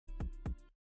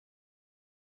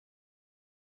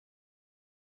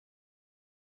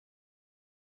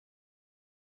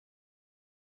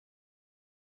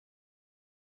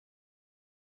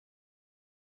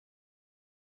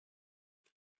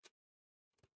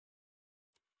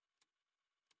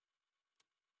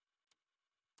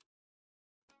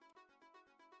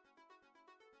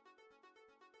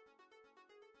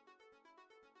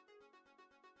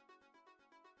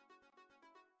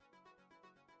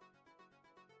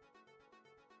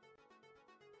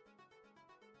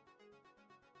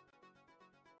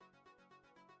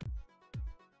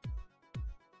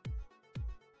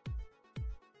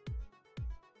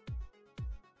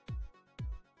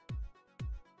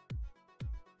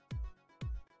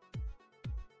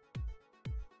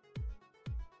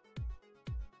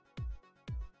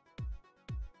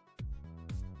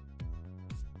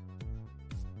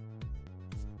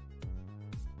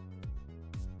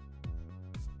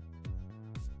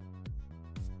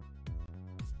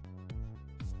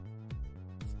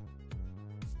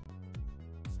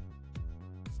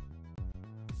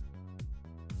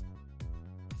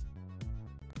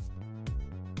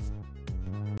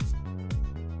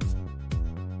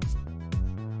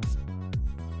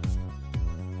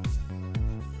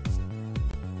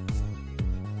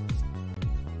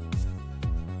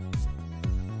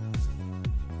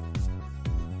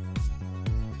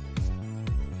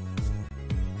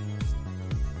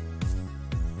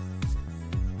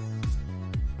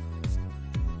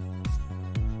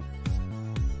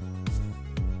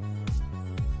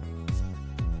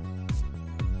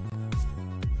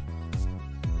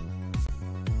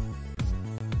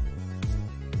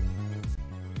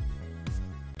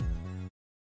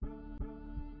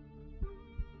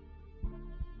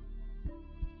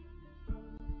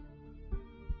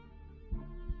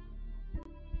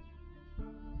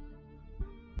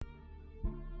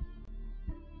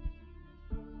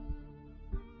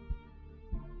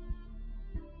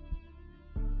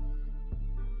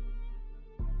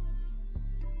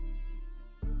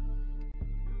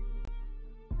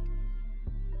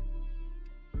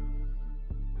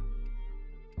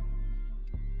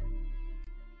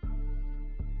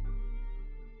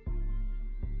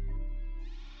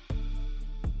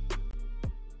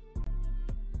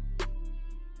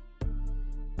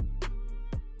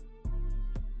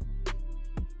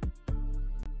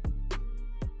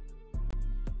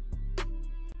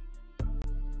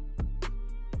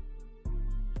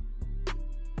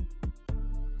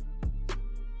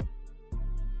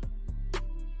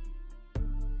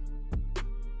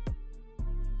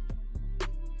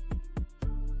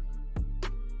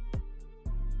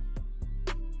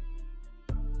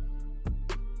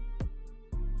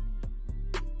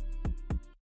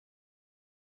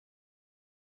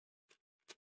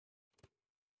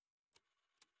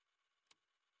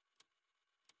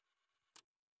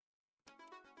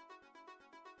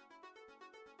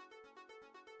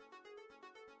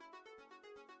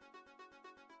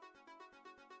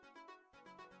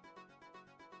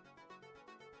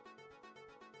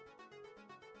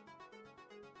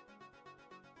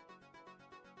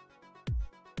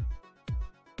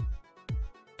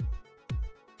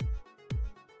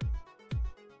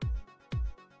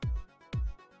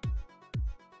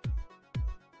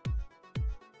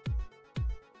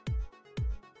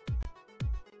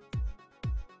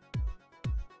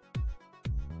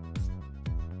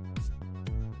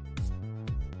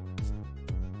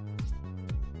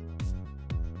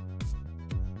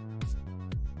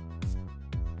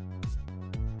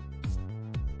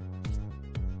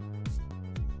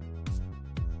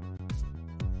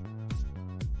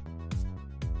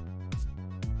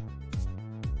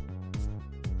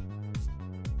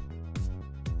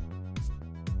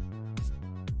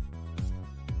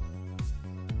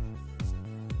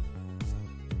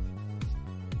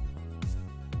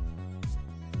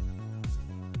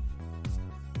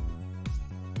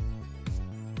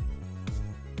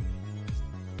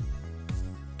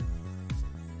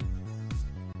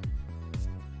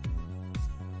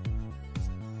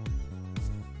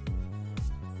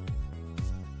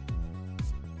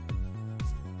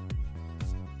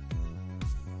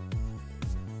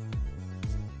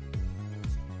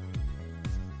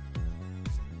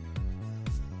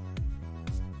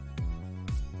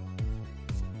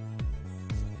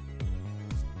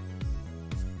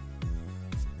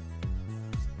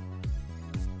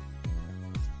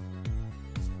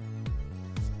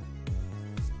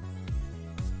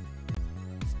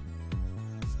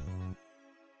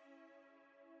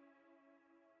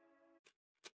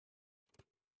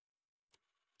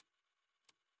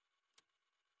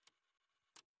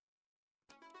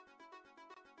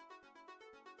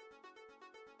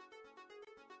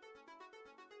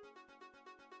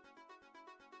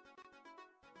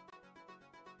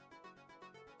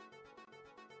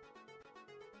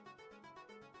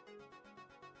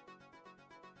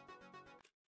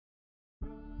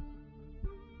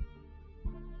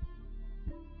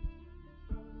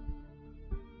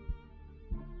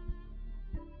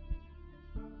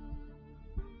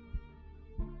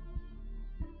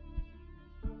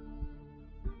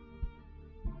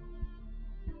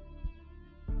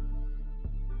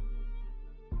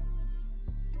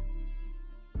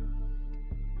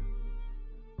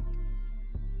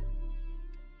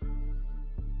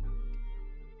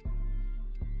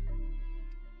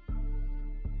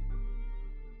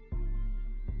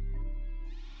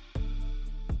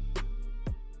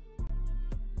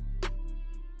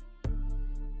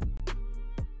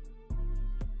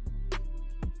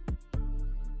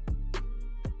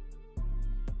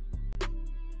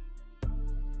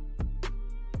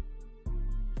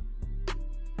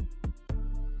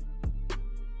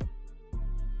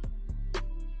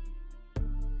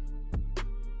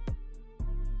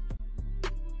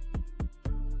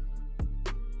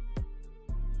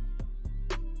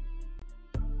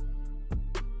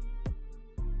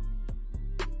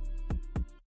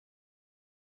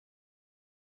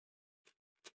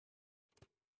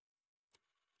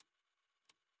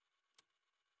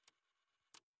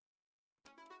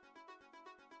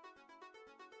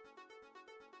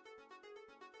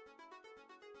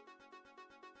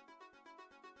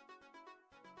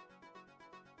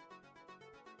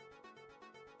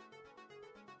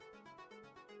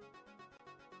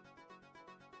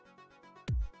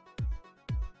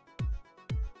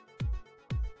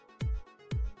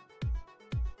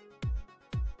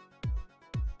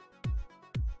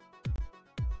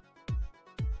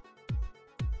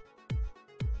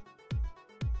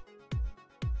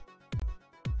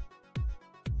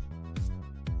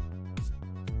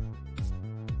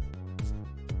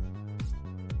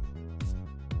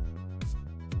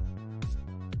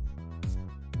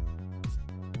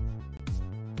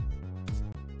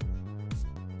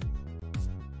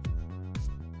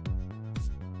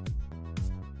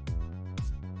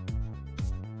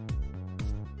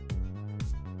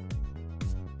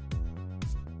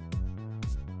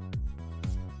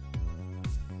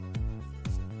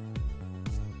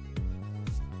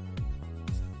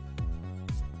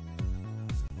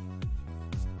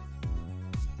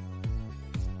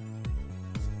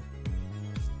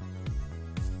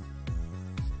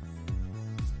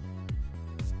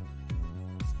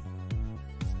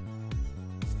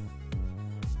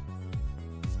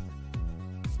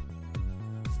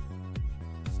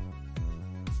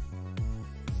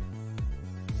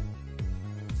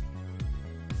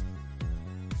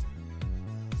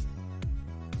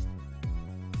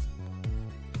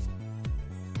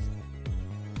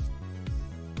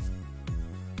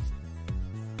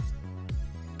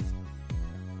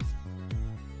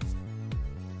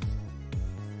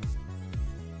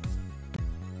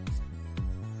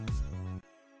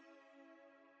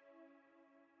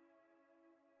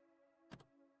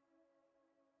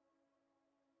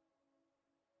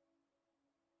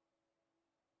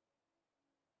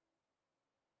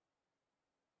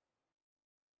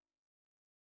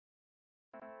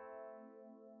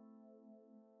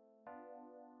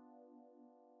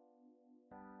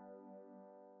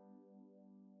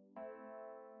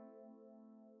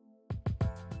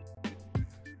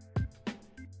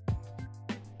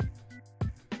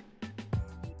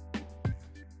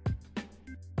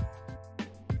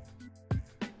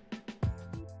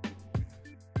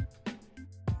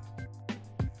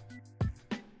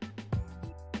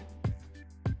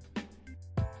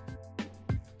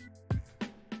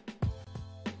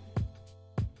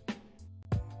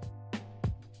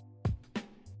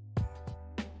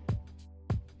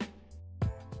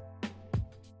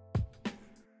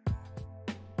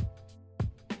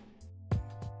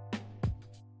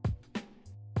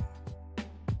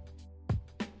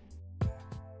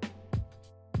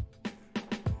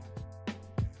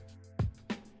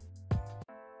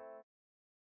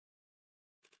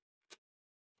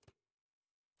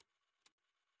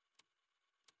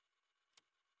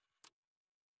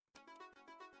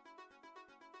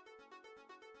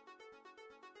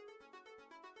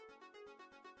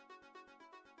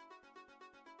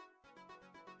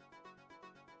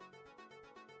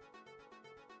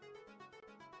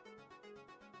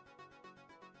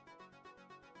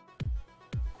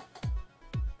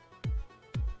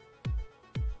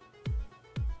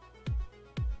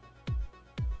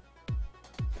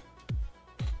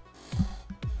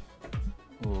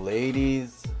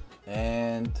Ladies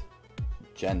and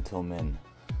gentlemen,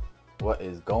 what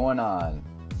is going on?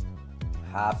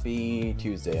 Happy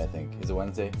Tuesday, I think. Is it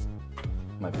Wednesday?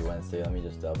 Might be Wednesday. Let me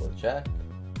just double check.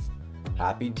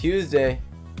 Happy Tuesday.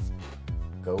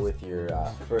 Go with your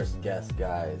first guest,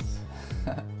 guys.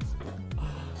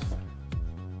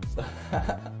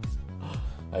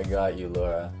 I got you,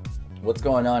 Laura. What's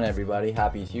going on, everybody?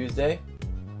 Happy Tuesday.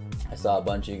 I saw a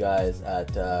bunch of you guys at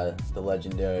the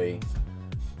legendary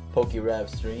PokeRev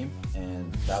stream,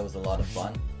 and that was a lot of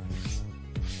fun.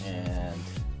 And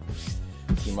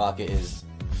Team Rocket is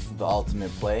the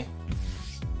ultimate play.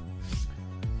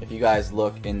 If you guys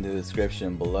look in the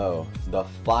description below, the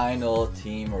final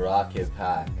Team Rocket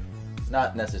pack,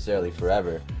 not necessarily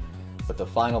forever, but the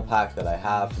final pack that I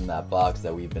have from that box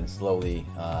that we've been slowly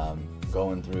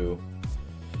going through,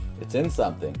 it's in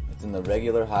something. It's in the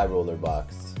regular high roller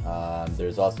box.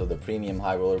 There's also the premium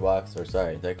high roller box, or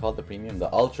sorry, did I call it the premium?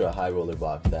 The ultra high roller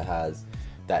box that has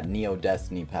that Neo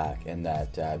Destiny pack and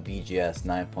that BGS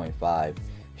 9.5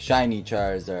 shiny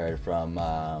Charizard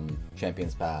from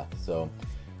Champions Path. So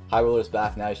high roller's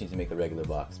back now. I just need to make the regular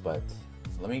box, but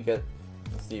let's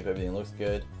see if everything looks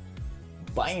good.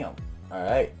 Bam!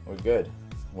 Alright, we're good.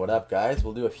 What up, guys?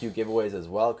 We'll do a few giveaways as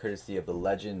well, courtesy of the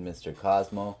legend Mr.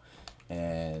 Cosmo.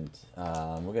 And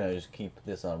we're gonna just keep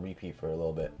this on repeat for a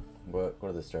little bit. Go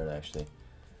to the start, actually.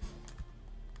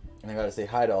 And I gotta say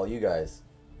hi to all you guys.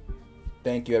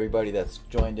 Thank you, everybody that's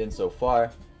joined in so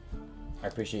far. I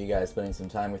appreciate you guys spending some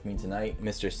time with me tonight.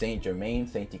 Mr. Saint Germain,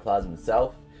 Saint Claus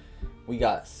himself. We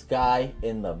got Sky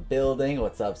in the building.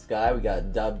 What's up, Sky? We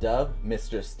got Dub,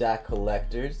 Mr. Stack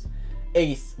Collectors.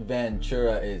 Ace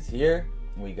Ventura is here.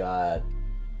 We got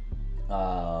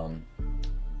the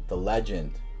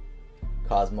legend,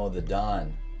 Cosmo the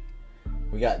Don.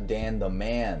 We got Dan the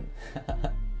Man.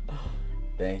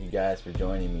 Thank you guys for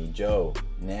joining me. Joe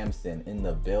Namson in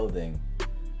the building.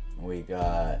 We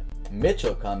got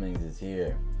Mitchell Cummings is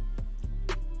here.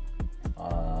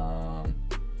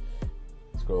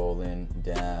 Scrolling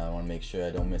down. I want to make sure I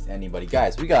don't miss anybody.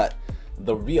 Guys, we got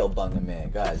the real Bunga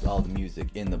Man. Guys, all the music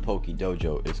in the Poke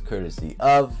Dojo is courtesy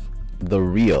of the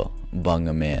real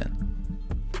Bunga Man.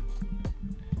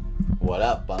 What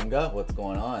up, Bunga? What's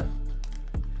going on?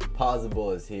 Possible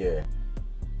is here.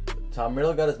 Tom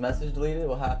Riddle got his message deleted?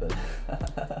 What happened?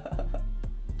 I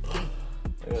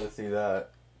gotta see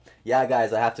that. Yeah,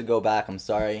 guys, I have to go back. I'm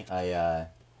sorry.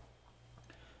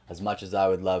 As much as I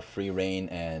would love free reign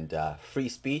and free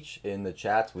speech in the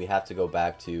chats, we have to go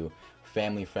back to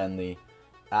family-friendly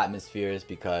atmospheres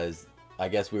because I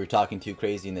guess we were talking too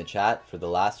crazy in the chat for the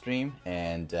last stream,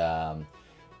 and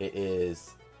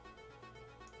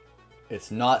it's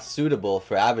not suitable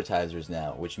for advertisers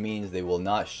now, which means they will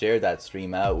not share that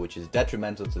stream out, which is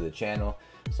detrimental to the channel.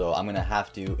 So I'm gonna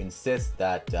have to insist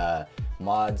that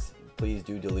mods, please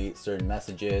do delete certain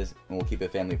messages, and we'll keep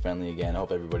it family friendly again. I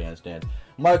hope everybody understands.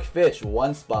 Mark Fitch,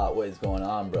 One Spot, what is going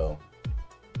on, bro?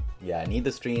 Yeah, I need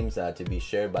the streams to be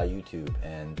shared by YouTube,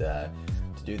 and to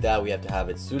do that we have to have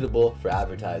it suitable for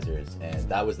advertisers, and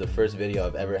that was the first video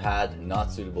I've ever had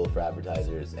not suitable for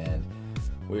advertisers, and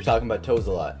we were talking about toes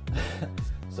a lot.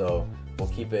 So we'll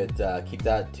keep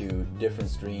that to different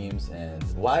streams. And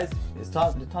why is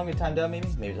Tom, did Tom get timed out?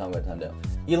 Maybe Tom got timed out.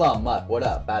 Elon Musk, what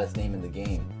up? Baddest name in the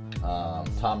game.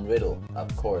 Tom Riddle,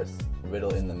 of course.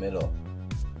 Riddle in the middle.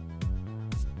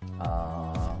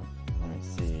 Let me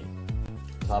see.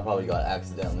 Tom probably got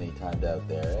accidentally timed out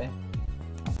there, eh?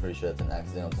 I'm pretty sure that's an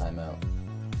accidental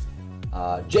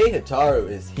timeout. Jay Hitaru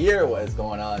is here. What is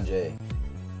going on, Jay?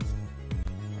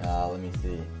 Let me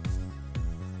see.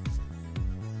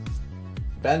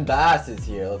 Ben Bass is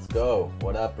here. Let's go.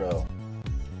 What up, bro?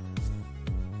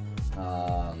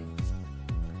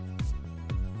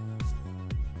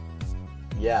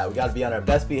 Yeah, we gotta be on our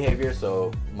best behavior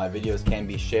so my videos can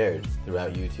be shared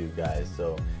throughout YouTube, guys.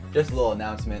 So just a little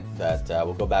announcement that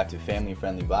we'll go back to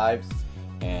family-friendly vibes,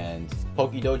 and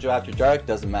Poke Dojo After Dark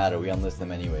doesn't matter. We unlist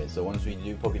them anyway. So once we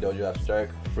do Poke Dojo After Dark,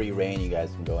 free reign, you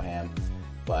guys can go ham.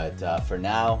 But for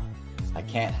now, I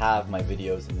can't have my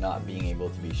videos not being able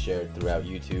to be shared throughout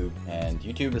YouTube, and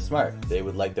YouTube is smart. They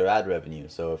would like their ad revenue.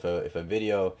 So if a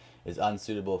video is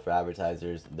unsuitable for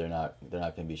advertisers, they're not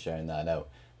going to be sharing that out.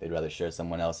 They'd rather share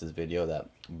someone else's video that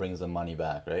brings them money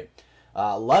back, right?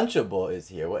 Lunchable is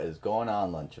here. What is going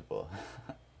on, Lunchable?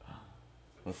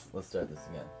 let's start this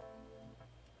again.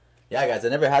 Yeah, guys, I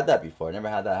never had that before. I never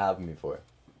had that happen before.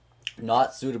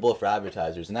 Not suitable for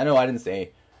advertisers. And I know I didn't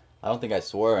say, I don't think I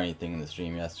swore or anything in the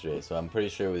stream yesterday, so I'm pretty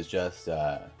sure it was just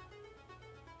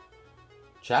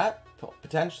chat,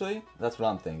 potentially. That's what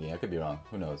I'm thinking. I could be wrong.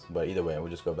 Who knows? But either way,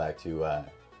 we'll just go back to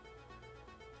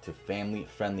to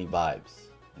family-friendly vibes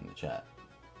in the chat.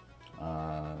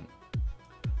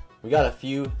 We got a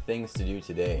few things to do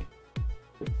today.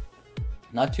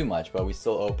 Not too much, but we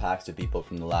still owe packs to people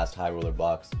from the last High Roller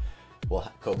box.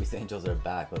 Well, Kobe's Angels are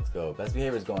back. Let's go. Best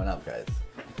behavior is going up, guys.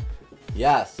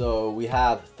 Yeah, so we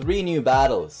have 3 new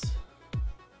battles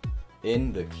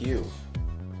in the queue,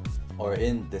 or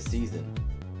in the season,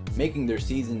 making their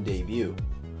season debut.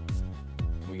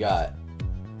 We got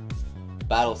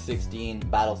Battle 16,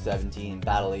 Battle 17,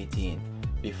 Battle 18.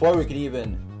 Before we could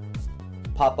even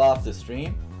pop off the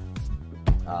stream,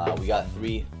 we got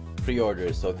 3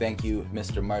 pre-orders. So thank you,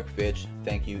 Mr. Mark Fitch.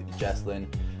 Thank you, Jesslyn,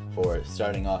 for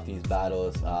starting off these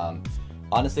battles.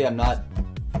 Honestly, I'm not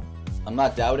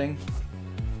doubting,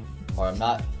 or I'm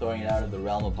not throwing it out of the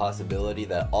realm of possibility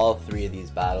that all 3 of these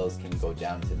battles can go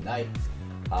down tonight.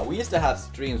 We used to have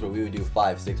streams where we would do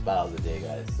 5-6 battles a day,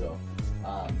 guys. So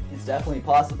it's definitely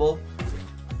possible.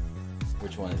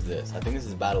 Which one is this? I think this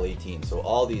is Battle 18. So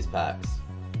all these packs.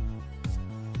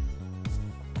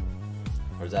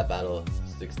 Or is that Battle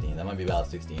 16? That might be Battle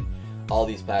 16. All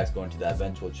these packs going to that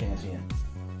eventual champion.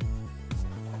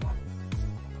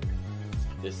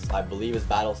 This, I believe, is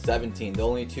Battle 17. The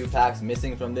only 2 packs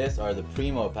missing from this are the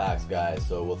Primo packs, guys.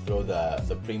 So we'll throw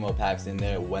the Primo packs in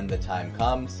there when the time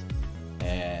comes.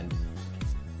 And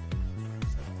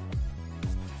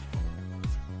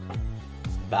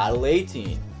Battle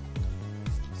 18.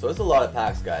 So it's a lot of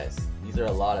packs, guys. These are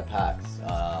a lot of packs.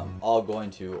 All going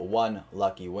to one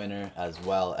lucky winner, as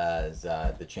well as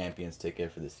the champions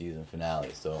ticket for the season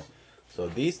finale. So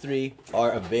these 3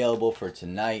 are available for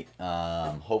tonight.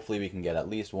 Hopefully we can get at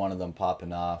least one of them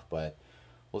popping off, but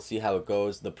we'll see how it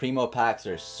goes. The Primo packs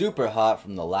are super hot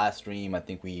from the last stream. I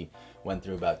think we went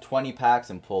through about 20 packs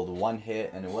and pulled 1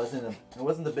 hit, and it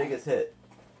wasn't the biggest hit.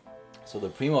 So the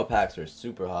Primo packs are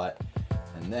super hot.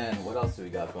 And then what else do we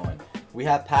got going? We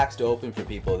have packs to open for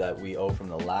people that we owe from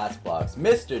the last box.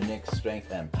 Mr. Nick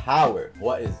Strength and Power.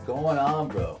 What is going on,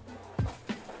 bro?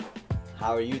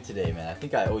 How are you today, man? I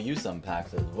think I owe you some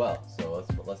packs as well. So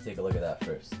let's take a look at that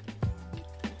first.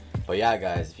 But yeah,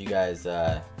 guys, if you guys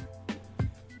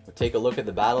take a look at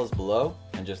the battles below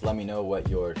and just let me know what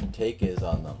your take is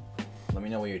on them. Let me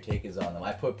know what your take is on them.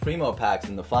 I put Primo packs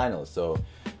in the finals, so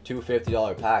 2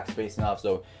 $50 packs facing off.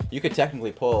 So you could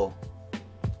technically pull.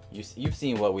 You've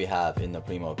seen what we have in the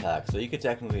Primo pack, so you could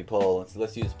technically pull.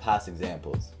 Let's use past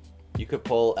examples. You could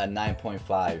pull a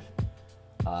 9.5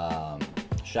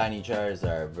 Shiny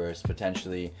Charizard versus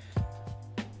potentially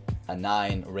a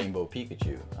 9 Rainbow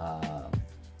Pikachu.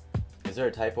 Is there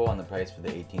a typo on the price for the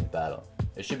 18th battle?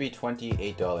 It should be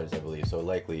 $28, I believe. So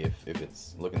likely, if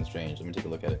it's looking strange, let me take a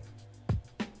look at it.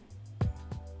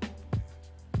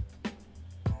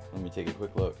 Let me take a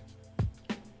quick look.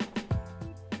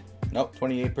 Nope,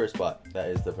 28 per spot. That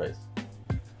is the price.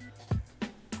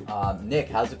 Nick,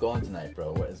 how's it going tonight,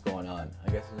 bro? What is going on?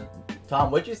 I guess Tom,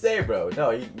 what'd you say, bro?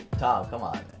 No, Tom, come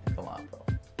on, man. Come on, bro.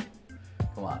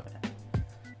 Come on,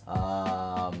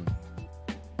 man.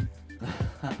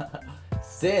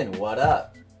 Sin, what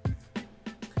up?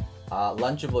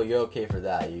 Lunchable, you're okay for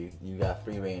that. You got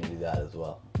free reign to do that as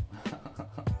well.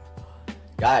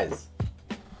 Guys,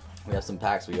 we have some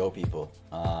packs we owe people.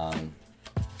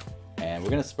 And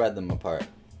we're going to spread them apart.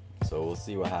 So we'll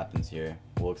see what happens here.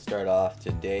 We'll start off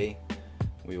today.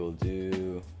 We will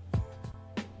do...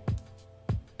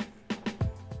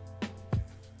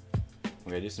 We're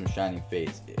going to do some Shining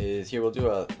Fates. We'll do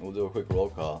a quick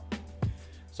roll call.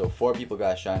 So 4 people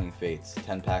got Shining Fates.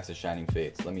 10 packs of Shining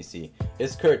Fates. Let me see.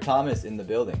 Is Kurt Thomas in the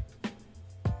building?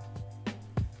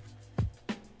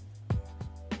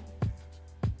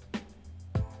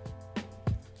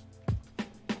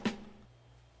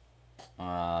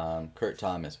 Kurt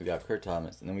Thomas. We got Kurt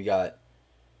Thomas. And then we got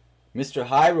Mr.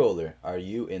 Highroller. Are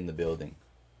you in the building?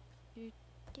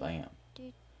 Bam.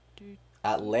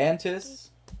 Atlantis.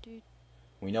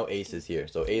 We know Ace is here.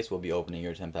 So Ace will be opening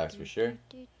your 10 packs for sure.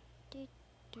 You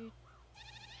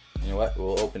know what?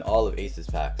 We'll open all of Ace's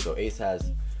packs. So Ace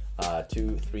has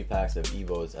 2-3 packs of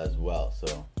Evos as well.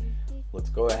 So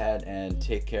let's go ahead and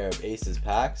take care of Ace's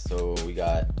packs. So we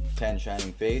got 10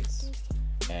 Shining Fates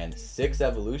and 6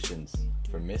 Evolutions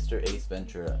for Mr. Ace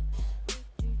Ventura.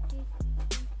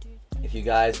 If you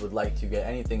guys would like to get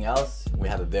anything else, we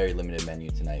have a very limited menu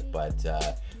tonight, but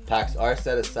packs are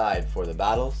set aside for the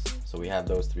battles, so we have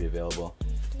those 3 available.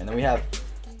 And then we have,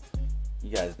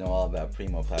 you guys know all about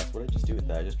Primo packs. What did I just do with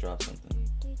that? I just dropped something.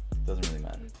 Doesn't really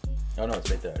matter. Oh no, it's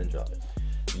right there. I didn't drop it.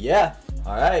 Yeah,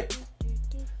 alright.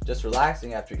 Just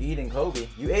relaxing after eating Kobe.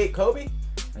 You ate Kobe?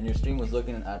 And your stream was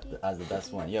looking at as the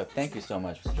best one. Yo, thank you so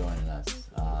much for joining us.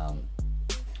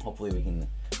 Hopefully we can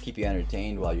keep you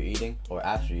entertained while you're eating or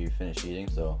after you finish eating.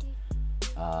 So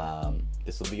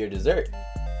this will be your dessert.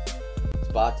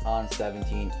 Spots on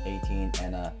 17, 18,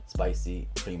 and a spicy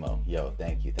primo. Yo,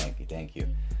 thank you.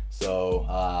 So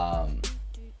I'm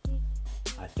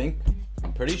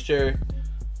pretty sure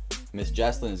Miss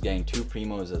Jesslyn is getting 2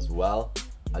 primos as well.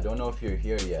 I don't know if you're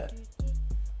here yet,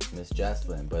 Miss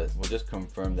Jesslyn, but we'll just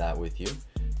confirm that with you.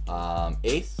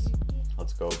 Ace,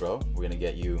 let's go, bro. We're gonna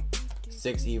get you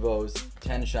 6 Evos,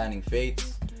 10 Shining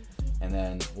Fates, and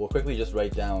then we'll quickly just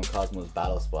write down Cosmo's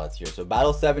battle spots here. So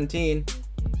battle 17,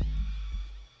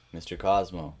 Mr.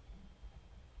 Cosmo.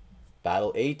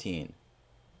 Battle 18,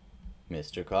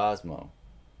 Mr. Cosmo.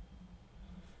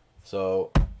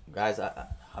 So guys,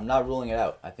 I'm not ruling it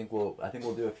out. I think we'll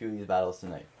do a few of these battles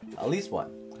tonight. At least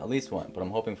one, but I'm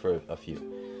hoping for a few.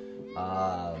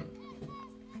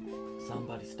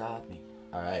 Somebody stop me.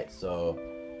 All right, so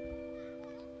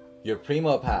your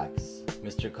primo packs,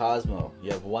 Mr. Cosmo.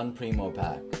 You have 1 primo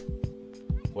pack.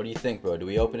 What do you think, bro? Do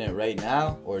we open it right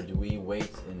now, or do we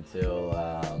wait until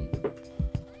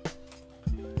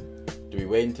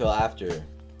after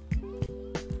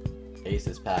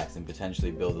Ace's packs and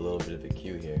potentially build a little bit of a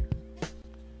queue here?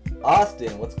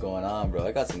 Austin, what's going on, bro?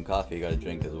 I got some coffee. I got a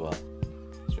drink as well.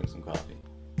 Let's drink some coffee.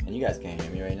 And you guys can't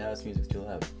hear me right now. This music's too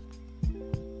loud.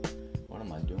 What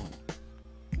am I doing?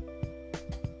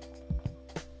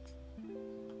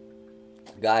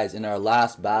 Guys, in our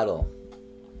last battle,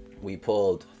 we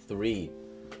pulled 3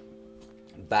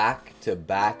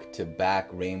 back-to-back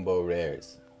rainbow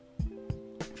rares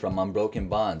from Unbroken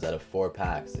Bonds out of 4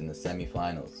 packs in the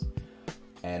semifinals.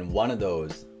 And one of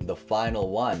those, the final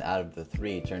one out of the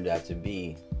 3, turned out to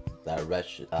be that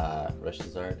Zard.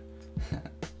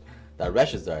 That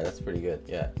Zard, that's pretty good.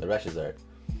 Yeah, the Zard.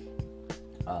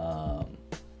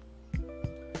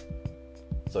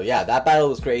 So yeah, that battle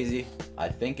was crazy. I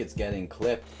think it's getting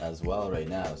clipped as well right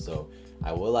now. So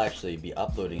I will actually be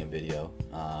uploading a video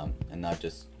and not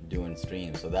just doing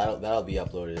streams. So that'll be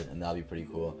uploaded, and that'll be pretty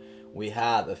cool. We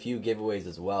have a few giveaways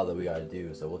as well that we gotta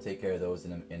do, so we'll take care of those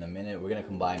in a minute. We're gonna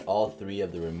combine all 3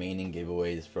 of the remaining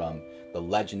giveaways from the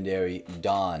legendary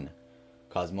Dawn,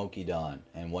 Cosmoki Dawn,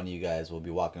 and one of you guys will be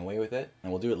walking away with it,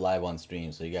 and we'll do it live on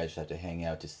stream, so you guys just have to hang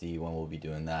out to see when we'll be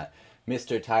doing that.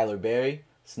 Mr. Tyler Berry,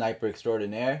 Sniper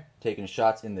Extraordinaire, taking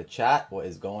shots in the chat. What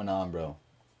is going on, bro?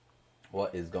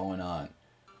 What is going on?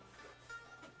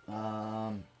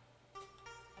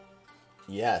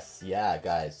 Yes, yeah,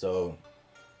 guys, so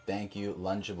thank you,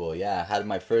 Lunchable. Yeah, I had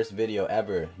my first video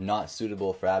ever not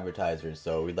suitable for advertisers,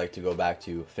 so we'd like to go back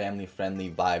to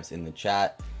family-friendly vibes in the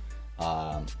chat.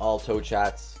 All toe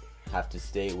chats have to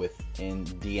stay within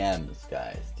DMs,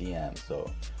 guys. DMs.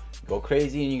 So go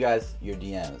crazy in your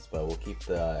DMs, but we'll keep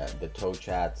the toe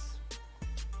chats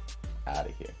out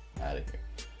of here.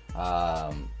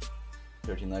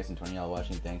 13 likes and 20 y'all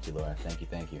watching. Thank you, Laura.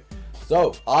 Thank you.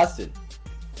 So Austin.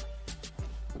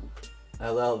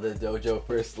 Hello, the dojo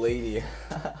first lady.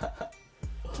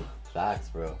 Facts,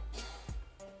 bro.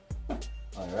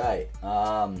 Alright.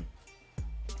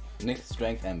 Nick's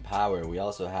strength and power. We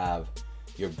also have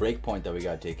your breakpoint that we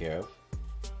gotta take care of.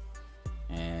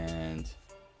 And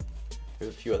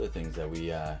there's a few other things that we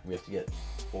have to get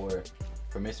for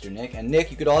Mr. Nick. And Nick,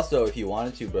 you could also, if you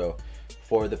wanted to, bro,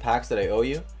 for the packs that I owe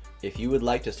you, if you would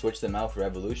like to switch them out for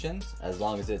evolutions, as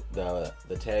long as the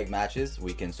tag matches,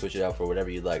 we can switch it out for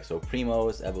whatever you'd like. So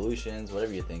primos, evolutions,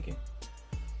 whatever you're thinking.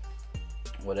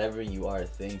 Whatever you are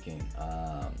thinking.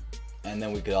 And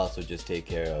then we could also just take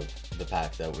care of the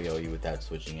packs that we owe you without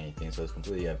switching anything. So it's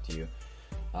completely up to you.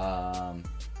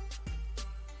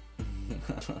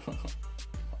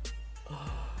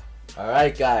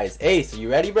 Alright, guys. Ace, are you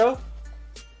ready, bro?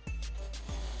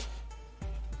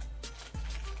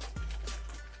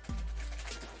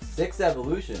 Six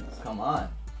evolutions, come on.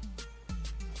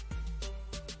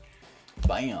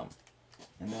 Bam.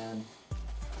 And then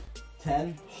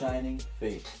 10 shining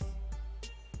fates.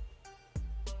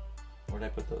 Where'd I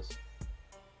put those?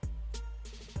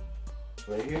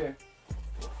 Right here.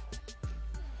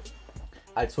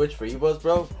 I'd switch for Evos,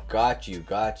 bro. Got you.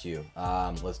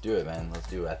 Let's do it, man. Let's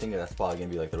do it. I think that's probably gonna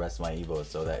be like the rest of my Evos,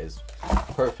 so that is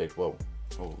perfect. Whoa.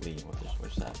 Holy, what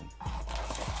just happened?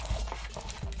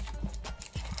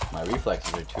 My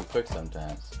reflexes are too quick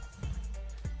sometimes.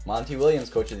 Monty Williams,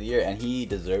 Coach of the Year, and he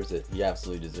deserves it. He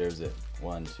absolutely deserves it.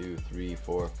 1, 2, 3,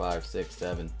 4, 5, 6,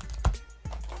 7,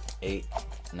 8,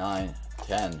 9,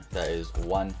 10. That is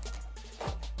one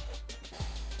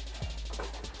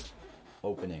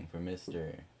opening for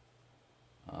Mr.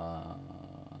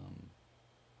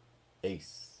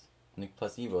 Ace. Nick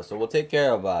plus Evo. So we'll take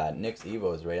care of Nick's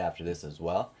Evos right after this as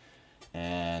well.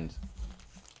 And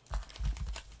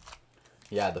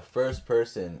Yeah, the first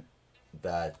person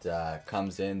that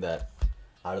comes in that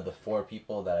out of the 4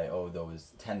 people that I owe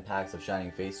those 10 packs of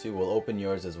Shining Fates to will open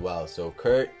yours as well. So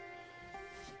Kurt,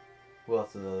 who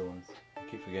else are the other ones? I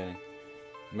keep forgetting.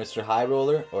 Mr.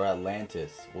 Highroller or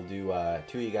Atlantis. We'll do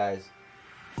 2 of you guys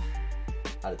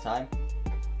at a time.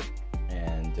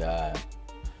 And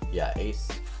yeah, Ace,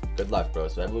 good luck, bro.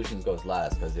 So Evolutions goes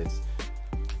last because it's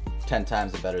 10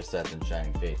 times a better set than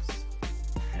Shining Fates.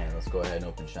 And let's go ahead and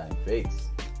open Shining Fates.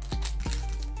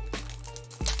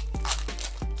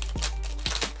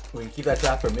 We can keep that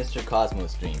trap for Mr. Cosmo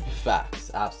stream.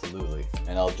 Facts, absolutely.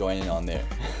 And I'll join in on there.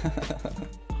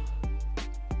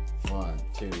 1,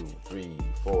 2, 3,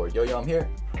 4. Yo, I'm here.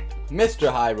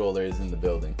 Mr. Highroller is in the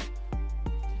building.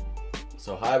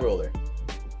 So Highroller,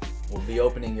 we'll be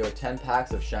opening your 10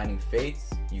 packs of Shining Fates.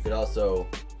 You could also...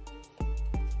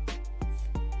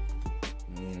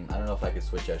 I don't know if I could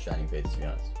switch out Shining Fates, to be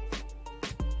honest.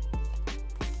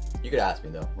 You could ask me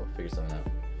though, we'll figure something out.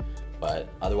 But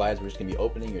otherwise, we're just going to be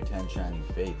opening your 10 Shining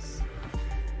Fates.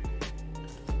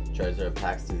 Charizard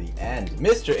packs to the end.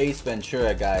 Mr. Ace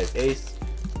Ventura, guys. Ace,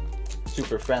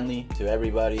 super friendly to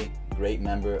everybody. Great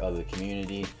member of the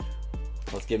community.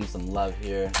 Let's give him some love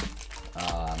here.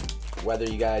 Whether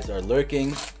you guys are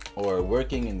lurking or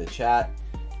working in the chat,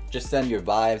 just send your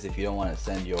vibes if you don't want to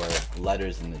send your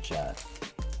letters in the chat.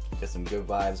 Get some good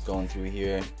vibes going through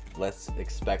here. Let's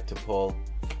expect to pull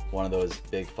one of those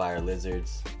big fire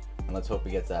lizards. And let's hope he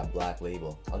gets that black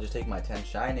label. I'll just take my 10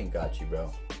 Shining. Got you,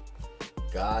 bro.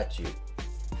 Got you.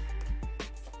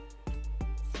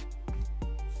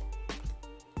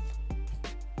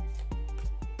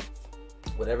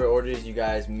 Whatever orders you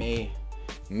guys may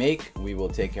make, we will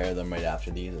take care of them right after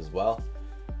these as well.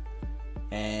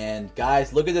 And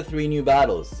guys, look at the 3 new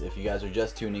battles. If you guys are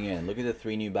just tuning in, look at the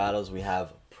 3 new battles. We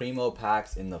have Primo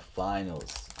packs in the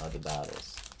finals of the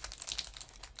battles.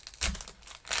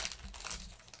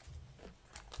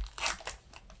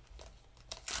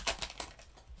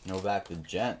 Novak the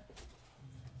Gent.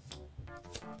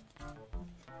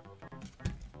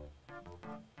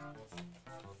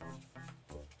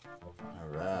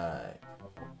 Alright.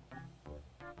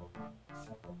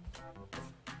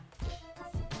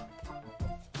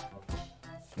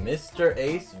 Mr.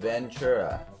 Ace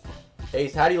Ventura.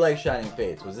 Ace, how do you like Shining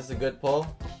Fates? Was this a good pull?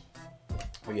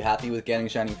 Were you happy with getting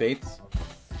Shining Fates?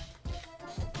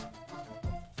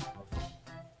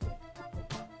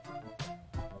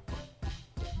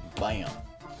 Bam.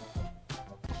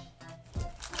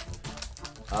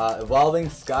 Evolving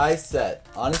Sky set.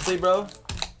 Honestly, bro,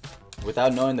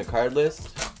 without knowing the card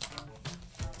list,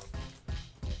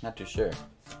 not too sure.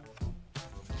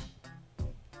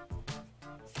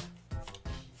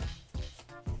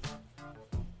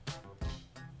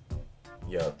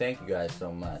 Yo, thank you guys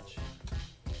so much.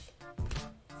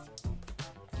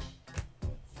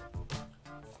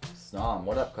 Snom,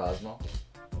 what up, Cosmo?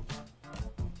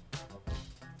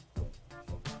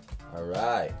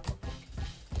 Alright.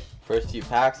 First few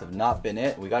packs have not been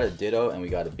it. We got a Ditto and we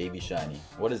got a Baby Shiny.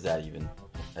 What is that even?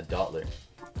 A Dottler.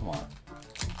 Come on.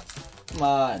 Come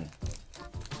on.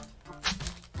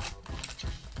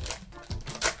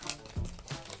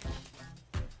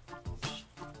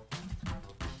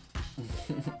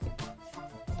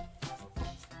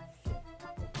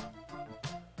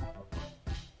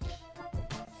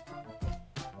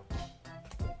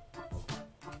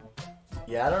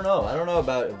 Yeah, I don't know. I don't know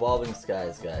about Evolving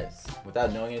Skies, guys.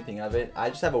 Without knowing anything of it, I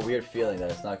just have a weird feeling that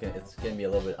it's gonna be a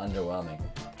little bit underwhelming.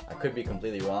 I could be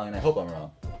completely wrong, and I hope I'm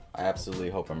wrong. I absolutely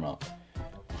hope I'm wrong.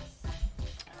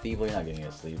 Feeble, you're not getting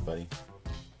a sleep, buddy.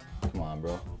 Come on,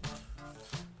 bro.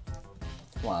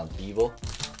 Come on, Feeble.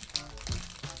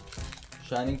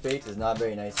 Shining Fates is not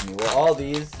very nice to me. Well,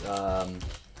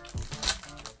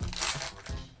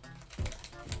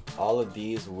 all of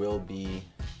these will be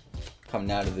coming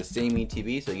out of the same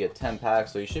ETB, so you get 10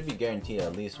 packs, so you should be guaranteed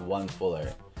at least one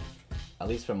fuller. At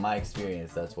least from my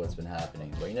experience, that's what's been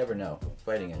happening. But you never know.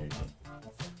 Fighting energy.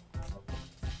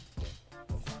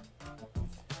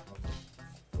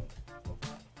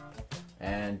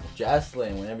 And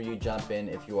Jocelyn, whenever you jump in,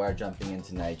 if you are jumping in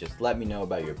tonight, just let me know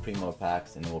about your Primo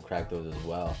packs and we'll crack those as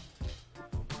well.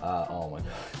 Oh my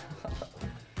god.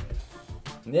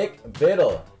 Nick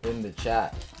Biddle in the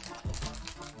chat.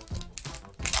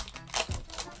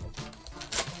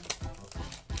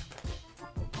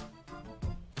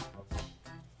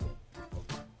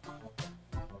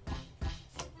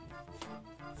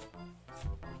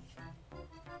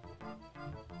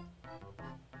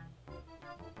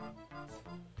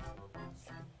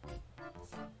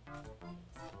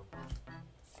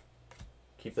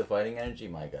 Keep the fighting energy,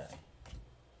 my guy.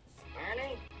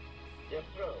 Annie, your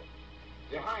throw.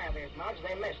 hire this much,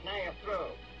 they miss. Now you're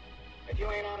through. If you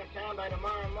ain't out of town by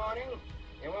tomorrow morning,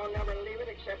 you won't never leave it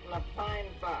except in a fine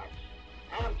box.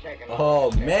 I'm checking.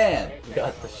 Oh man, we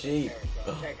got the sheep.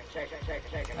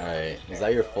 Alright, is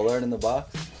that your full art in the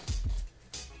box?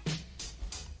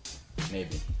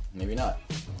 Maybe. Maybe not.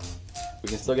 We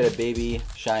can still get a baby,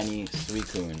 shiny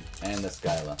Suicune and the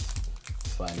Skyla.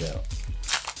 Let's find out.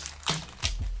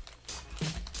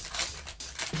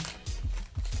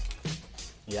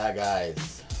 Yeah,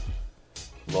 guys.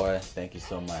 Laura, thank you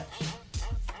so much.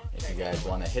 If you guys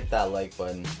want to hit that like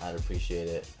button, I'd appreciate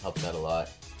it. Helps out a lot.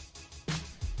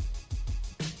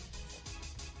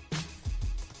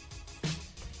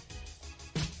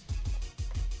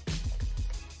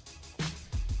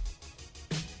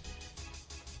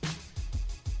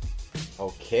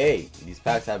 Okay, these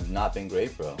packs have not been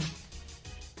great, bro.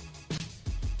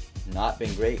 Not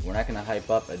been great. We're not going to hype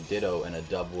up a Ditto and a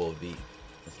Double V.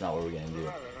 That's not what we're going to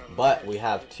do. But we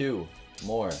have 2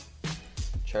 more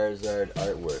Charizard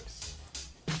artworks.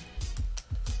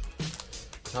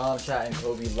 Tom, chat, and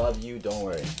Kobe love you. Don't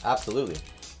worry. Absolutely.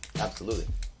 Absolutely.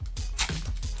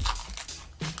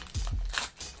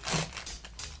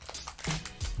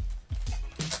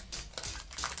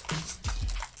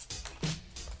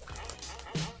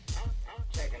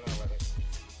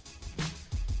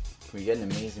 Can we get an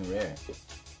amazing rare?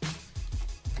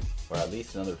 Or at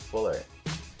least another full art?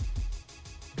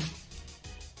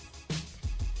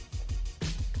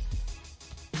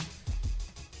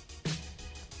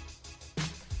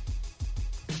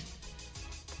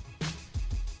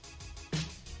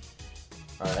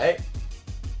 Alright.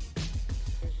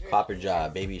 Copper Jaw,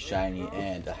 Baby Shiny,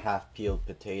 and a half-peeled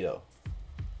potato.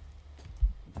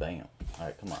 Bam.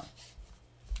 Alright, come on.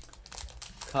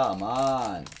 Come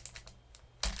on.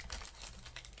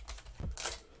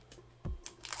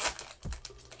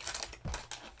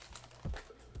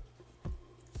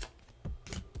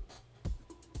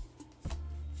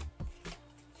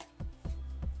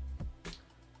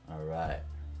 Alright.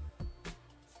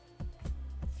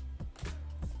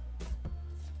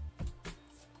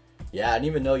 Yeah, I didn't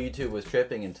even know YouTube was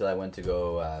tripping until I went to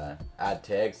go add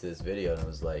tags to this video, and it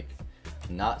was like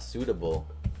not suitable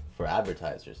for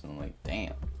advertisers. And I'm like,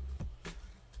 damn.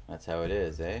 That's how it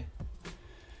is, eh?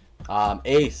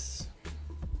 Ace.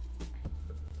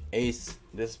 Ace,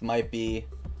 this might be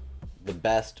the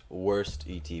best, worst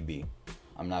ETB.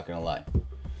 I'm not gonna lie.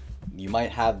 You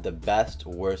might have the best,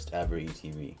 worst ever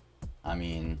ETB. I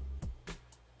mean,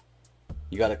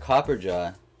 you got a Copper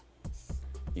Jaw,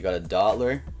 you got a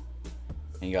Dottler,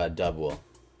 and you got a Double.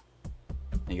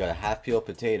 And you got a half-peeled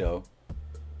potato,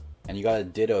 and you got a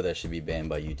Ditto that should be banned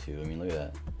by YouTube. I mean, look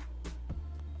at that.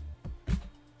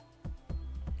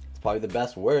 It's probably the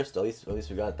best, worst. At least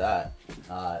we got that.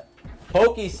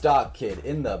 Pokestock Kid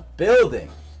in the building.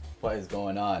 What is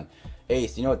going on?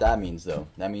 Ace, you know what that means though?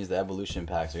 That means the evolution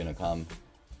packs are gonna come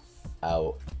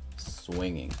out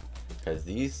swinging. Because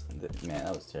these, man,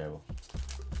 that was terrible.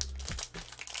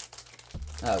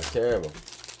 That was terrible.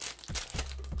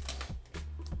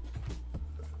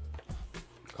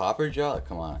 Copper Jaw,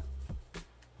 come on.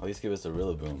 At least give us a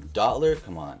Rillaboom. Dottler,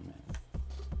 come on, man.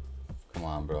 Come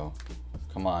on, bro.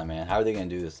 Come on, man. How are they gonna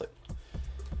do this? Like,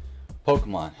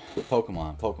 Pokemon,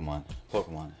 Pokemon, Pokemon,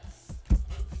 Pokemon.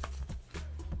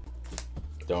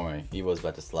 Don't worry, Evo's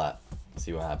about to slap. Let's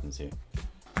see what happens here.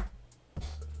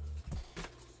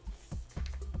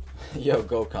 Yo,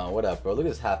 Gokon, what up, bro? Look at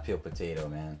this half-peeled potato,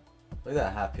 man. Look at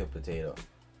that half-peeled potato.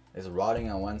 It's rotting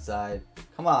on one side.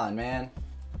 Come on, man.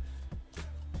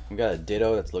 We got a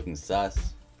Ditto that's looking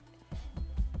sus.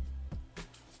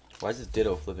 Why is this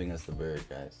Ditto flipping us the bird,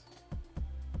 guys?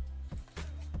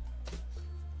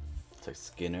 It's like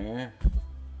Skinner.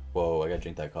 Whoa, I gotta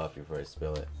drink that coffee before I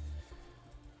spill it.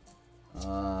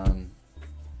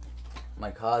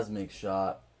 My Cosmic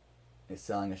Shop is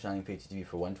selling a Shining Fate TV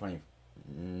for $120.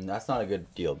 That's not a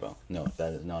good deal, bro. No,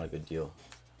 that is not a good deal.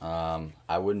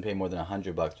 I wouldn't pay more than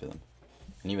 $100 for them,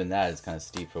 and even that is kind of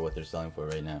steep for what they're selling for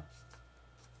right now.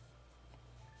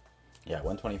 Yeah,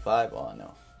 $125. Oh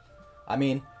no. I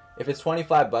mean, if it's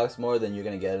 $25 more than you're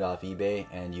gonna get it off eBay,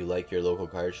 and you like your local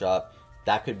card shop,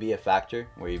 that could be a factor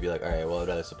where you'd be like, all right, well, I'd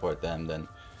rather support them than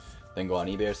go on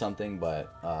eBay or something.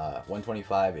 But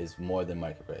 $125 is more than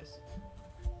market price.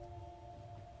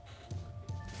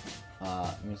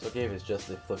 I mean, it's okay if it's just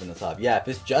flipping us off. Yeah, if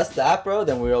it's just that, bro,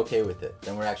 then we're okay with it.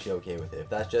 Then we're actually okay with it. If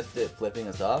that's just it flipping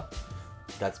us off,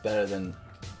 that's better than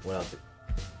what else.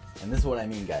 And this is what I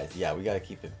mean, guys. Yeah, we gotta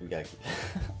keep it. We gotta keep it.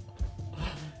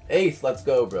 Ace, let's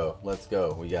go, bro. Let's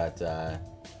go. We got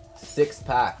 6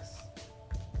 packs.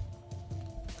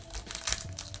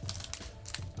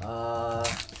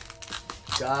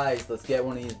 Guys, let's get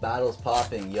one of these battles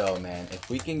popping. Yo, man, if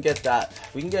we can get that,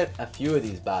 if we can get a few of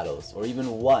these battles, or even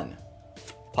one,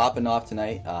 popping off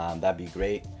tonight, that'd be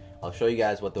great. I'll show you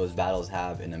guys what those battles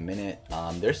have in a minute.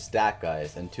 They're stacked,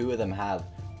 guys, and 2 of them have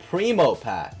primo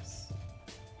packs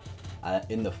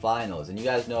in the finals. And you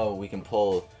guys know we can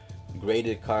pull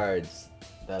graded cards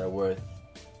that are worth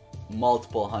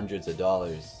multiple hundreds of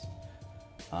dollars.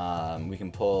 We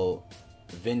can pull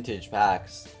vintage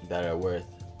packs that are worth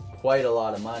quite a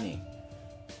lot of money.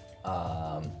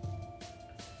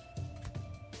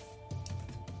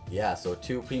 Yeah, so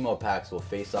 2 primo packs will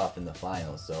face off in the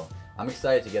finals. So I'm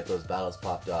excited to get those battles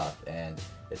popped off, and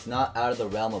it's not out of the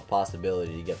realm of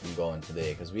possibility to get them going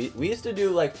today, because we used to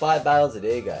do like 5 battles a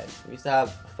day, guys. We used to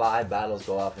have 5 battles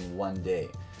go off in one day.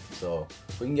 So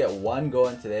if we can get 1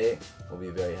 going today, we'll be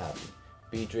very happy.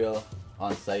 Beat drill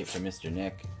on site for Mr.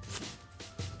 Nick.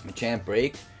 Machamp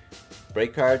break.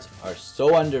 Break cards are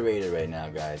so underrated right now,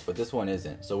 guys, but this one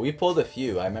isn't. So we pulled a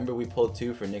few. I remember we pulled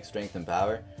 2 for Nick's Strength and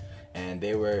Power, and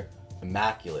they were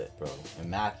immaculate, bro.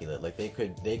 Immaculate. Like they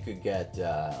could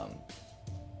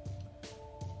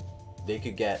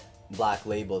get black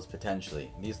labels potentially.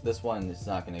 This one is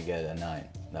not gonna get a 9.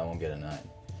 That won't get a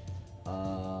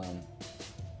 9.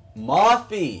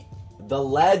 Moffy, the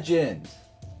legend.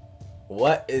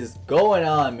 What is going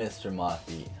on, Mr.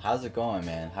 Moffy? How's it going,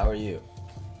 man? How are you?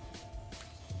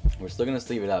 We're still gonna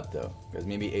sleeve it up though, because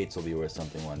maybe 8s will be worth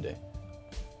something one day.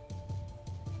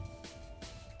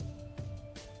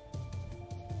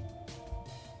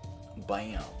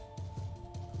 Bam.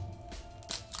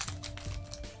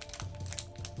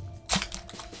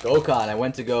 Gokon, I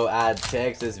went to go add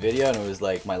tags to this video, and it was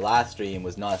like my last stream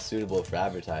was not suitable for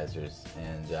advertisers.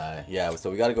 And yeah,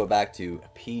 so we got to go back to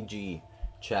PG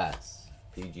chats.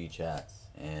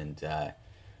 And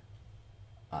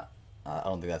I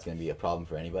don't think that's going to be a problem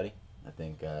for anybody. I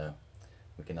think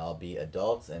we can all be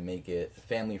adults and make it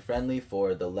family friendly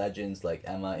for the legends like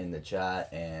Emma in the chat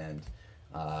and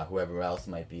whoever else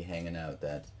might be hanging out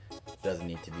that doesn't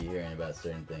need to be hearing about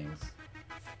certain things.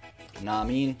 Nah, I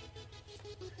mean,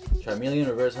 Charmeleon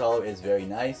Reverse Hollow is very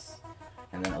nice,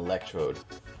 and then Electrode.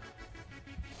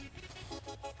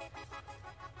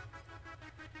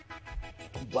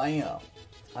 Bam!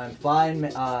 I'm fine,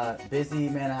 busy,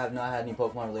 man. I have not had any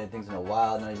Pokemon related things in a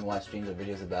while. Not even watched streams or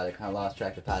videos about it. Kind of lost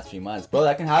track the past 3 months. Bro,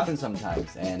 that can happen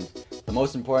sometimes. And the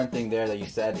most important thing there that you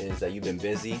said is that you've been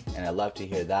busy, and I love to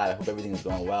hear that. I hope everything is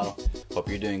going well. Hope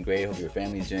you're doing great. Hope your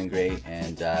family's doing great.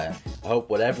 And I hope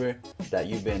whatever that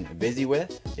you've been busy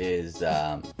with is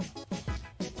gonna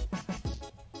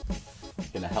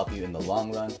help you in the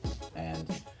long run.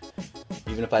 And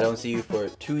even if I don't see you for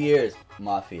 2 years,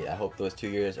 Moffy, I hope those 2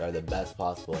 years are the best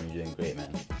possible and you're doing great,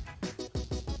 man.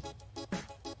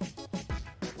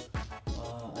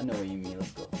 I know what you mean,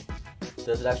 let's go.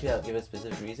 Does it actually give a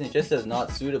specific reason? It just says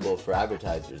not suitable for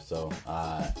advertisers, so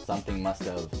something must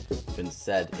have been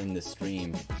said in the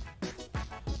stream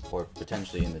or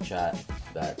potentially in the chat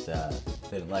that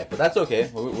they didn't like. But that's okay,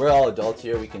 we're all adults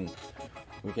here, we can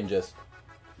just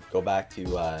go back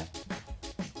to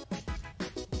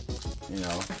you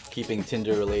know, keeping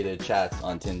Tinder related chats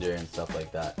on Tinder and stuff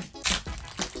like that.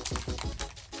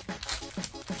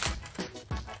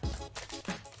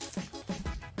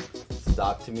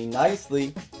 Talk to me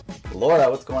nicely. Laura,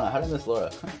 what's going on? How did I miss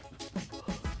Laura?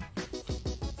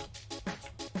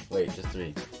 Wait, just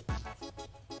 3.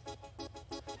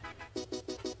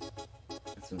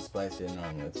 It's been spicy and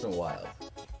normal. It's been wild.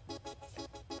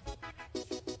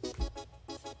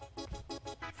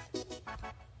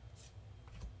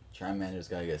 Charmander's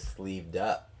gotta get sleeved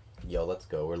up. Yo, let's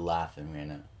go. We're laughing right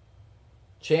now.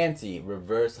 Chansey,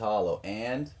 Reverse Hollow,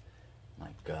 and my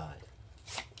god.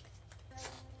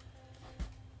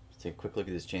 Let's take a quick look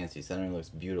at this Chansey. Centering looks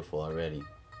beautiful already.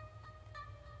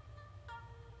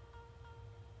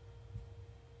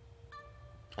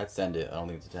 I'd send it. I don't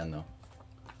think it's a 10 though.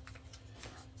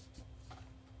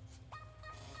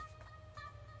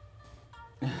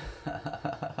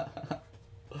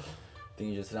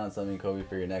 You just hit on something, Kobe,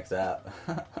 for your next app.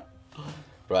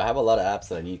 Bro, I have a lot of apps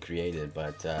that I need created,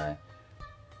 but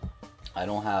I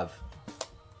don't have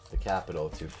the capital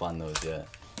to fund those yet.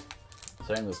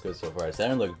 Siren looks good so far.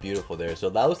 Siren looked beautiful there.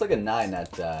 So that looks like a 9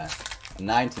 at a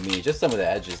 9 to me. Just some of the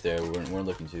edges there weren't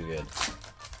looking too good.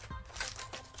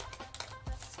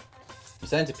 You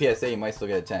send it to PSA, you might still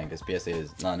get a 10 because PSA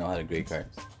does not know how to grade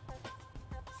cards.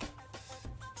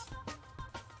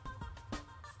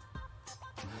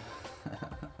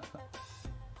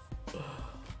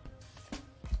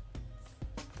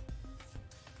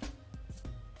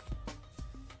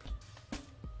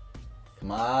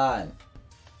 Come on.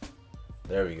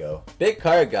 There we go. Big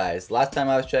card, guys. Last time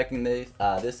I was checking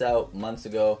this out months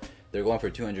ago, they're going for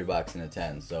 200 bucks in a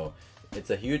 10. So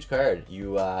it's a huge card.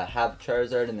 You have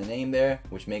Charizard in the name there,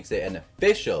 which makes it an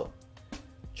official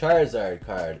Charizard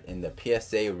card in the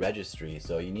PSA registry.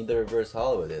 So you need the reverse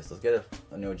holo with this. Let's get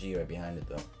an OG right behind it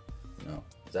though. No.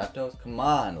 Zapdos? Come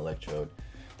on, Electrode.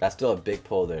 That's still a big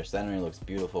pull there. Centering looks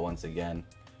beautiful once again.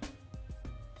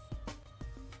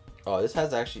 Oh, this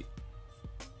has actually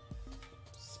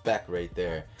spec right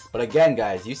there. But again,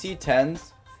 guys, you see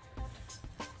 10s.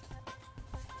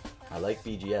 I like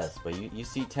BGS, but you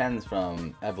see 10s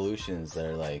from Evolutions that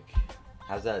are like,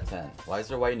 how's that a 10? Why is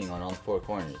there whitening on all 4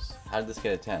 corners? How did this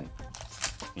get a 10?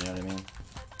 You know what I mean?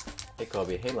 Hey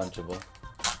Kobe, hey Lunchable.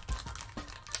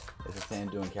 Is this thing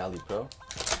doing Cali Pro?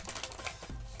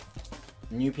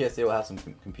 New PSA will have some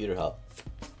computer help.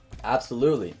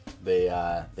 Absolutely.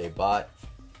 They bought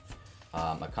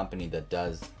a company that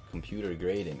does computer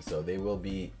grading, so they will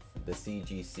be the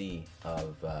CGC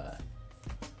of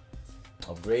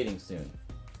grading soon.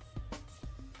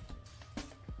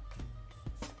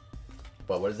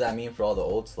 But what does that mean for all the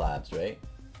old slabs, right?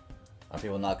 Are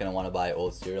people not going to want to buy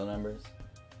old serial numbers?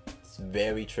 It's a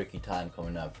very tricky time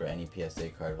coming up for any PSA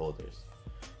card holders.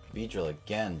 B-Drill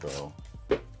again, bro.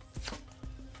 And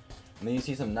then you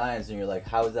see some 9s and you're like,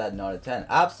 how is that not a 10?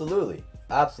 Absolutely.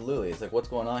 Absolutely. It's like, what's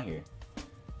going on here?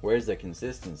 Where's the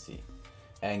consistency?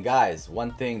 And guys,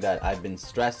 one thing that I've been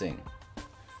stressing,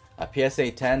 a PSA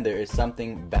 10, there is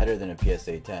something better than a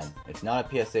PSA 10. It's not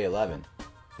a PSA 11.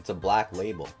 It's a black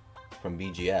label from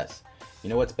BGS.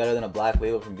 You know what's better than a black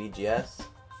label from BGS?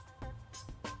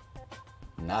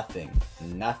 Nothing.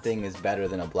 Nothing is better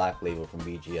than a black label from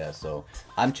BGS. So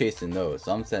I'm chasing those.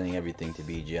 So I'm sending everything to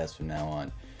BGS from now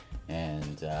on.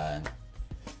 And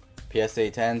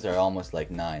PSA 10s are almost like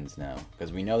 9s now,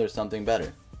 because we know there's something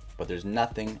better. But there's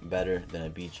nothing better than a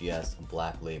BGS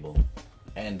black label.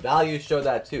 And values show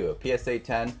that too. A PSA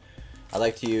 10, I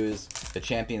like to use the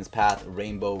Champions Path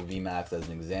Rainbow VMAX as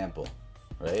an example,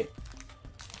 right?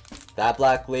 That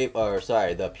black label, or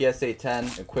sorry, the PSA 10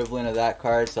 equivalent of that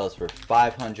card sells for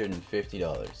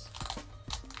 $550.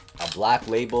 A black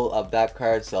label of that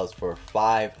card sells for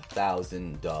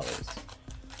 $5,000.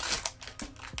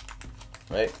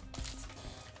 Right?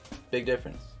 Big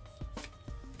difference.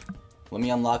 Let me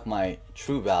unlock my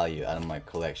true value out of my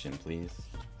collection, please.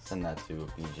 Send that to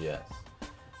BGS.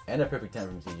 And a perfect 10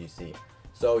 from CGC.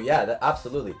 So yeah, that,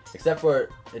 absolutely. Except for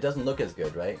it doesn't look as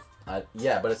good, right?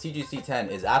 Yeah, but a CGC 10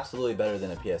 is absolutely better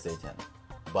than a PSA 10.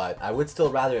 But I would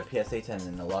still rather a PSA 10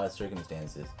 in a lot of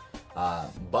circumstances.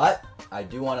 But I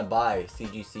do want to buy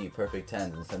CGC perfect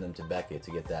 10s and send them to Beckett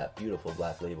to get that beautiful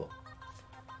black label.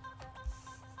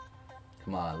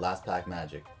 Come on, last pack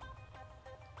magic.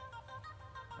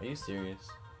 Are you serious?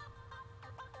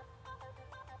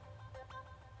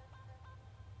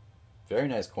 Very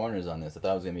nice corners on this. I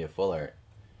thought it was going to be a full art.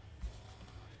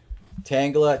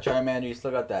 Tangela, Charmander, you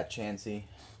still got that Chansey.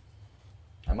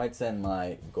 I might send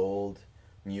my gold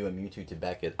Mew and Mewtwo to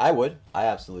Beckett. I would. I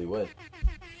absolutely would.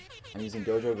 I'm using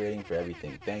Dojo grading for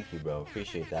everything. Thank you, bro.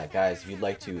 Appreciate that. Guys, if you'd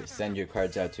like to send your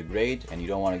cards out to grade and you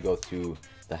don't want to go through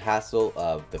the hassle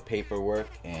of the paperwork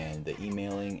and the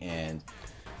emailing and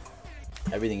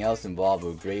everything else involved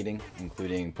with grading,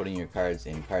 including putting your cards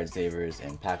in card savers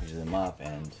and packaging them up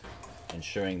and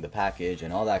ensuring the package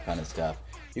and all that kind of stuff,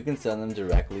 you can send them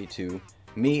directly to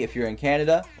me if you're in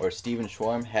Canada, or Steven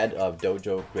Schwarm, head of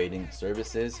Dojo Grading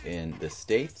Services in the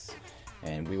States,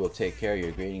 and we will take care of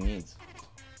your grading needs.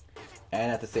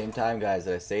 And at the same time, guys,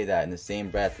 I say that in the same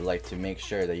breath, I'd like to make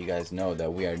sure that you guys know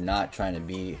that we are not trying to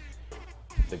be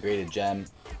the graded gem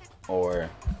or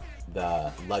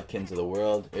the Ludkins of the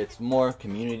world. It's more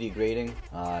community grading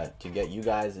to get you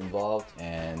guys involved,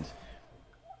 and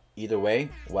either way,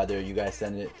 whether you guys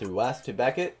send it through us to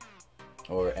Beckett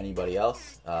or anybody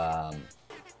else,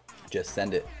 just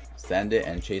send it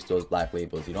and chase those black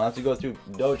labels. You don't have to go through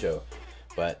Dojo,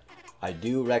 but I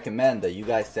do recommend that you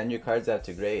guys send your cards out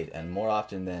to grade, and more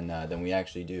often than we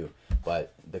actually do.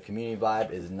 But the community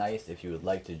vibe is nice if you would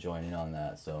like to join in on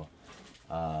that. So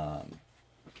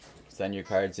send your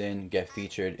cards in, get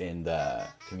featured in the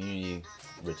community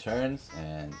returns,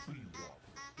 and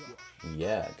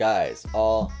yeah, guys,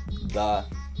 all the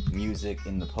music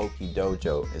in the Poke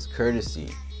Dojo is courtesy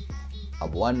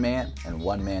of one man and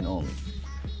one man only,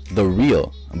 the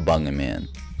real Bunga Man.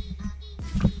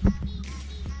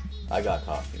 I got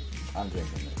coffee. I'm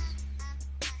drinking this.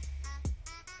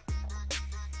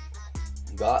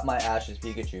 Got my Ashes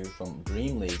Pikachu from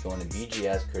Dream League going to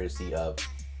BGS courtesy of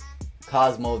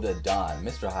Cosmo the Don.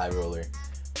 Mr. High Roller,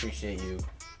 appreciate you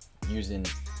using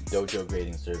Dojo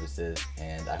Grading Services,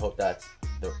 and I hope that's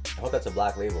I hope that's a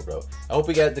black label, bro. I hope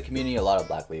we get the community a lot of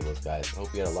black labels, guys. I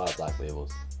hope we get a lot of black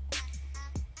labels.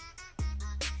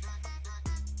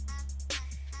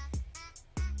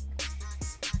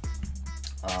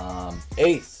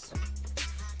 Ace.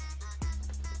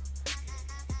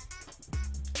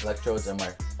 Electrodes are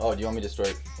my... Oh, do you want me to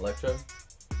destroy Electrode?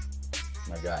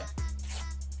 My guy.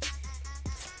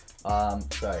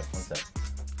 Sorry, one sec.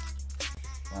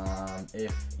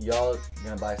 If y'all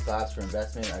gonna buy stocks for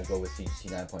investment, I'd go with CGC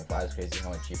 9.5. It's crazy how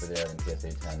much cheaper they are than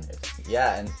PSA 10.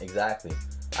 Yeah, and exactly.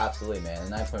 Absolutely, man.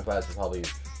 The 9.5s are probably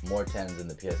more 10s than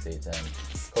the PSA 10.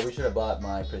 Kobe should have bought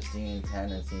my pristine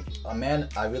 10 and see. Man,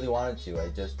 I really wanted to. I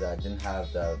just didn't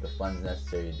have the funds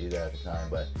necessary to do that at the time,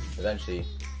 but eventually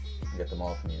I'll get them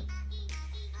all from you.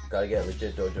 Gotta get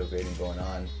legit dojo grading going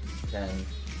on. 10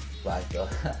 black belt.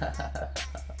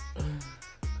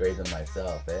 Grade them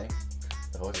myself, eh?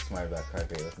 The host is smart about card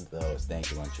grade. Listen to the host.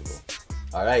 Thank you, Lunchable.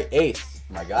 Alright, Ace,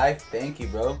 my guy. Thank you,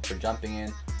 bro, for jumping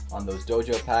in on those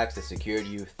dojo packs that secured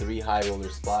you 3 high roller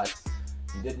spots.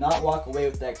 You did not walk away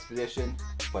with the expedition,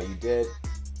 but you did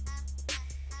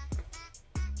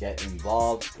get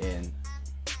involved in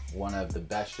one of the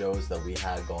best shows that we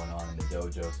had going on in the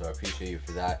dojo, so I appreciate you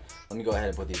for that. Let me go ahead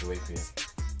and put these away for you.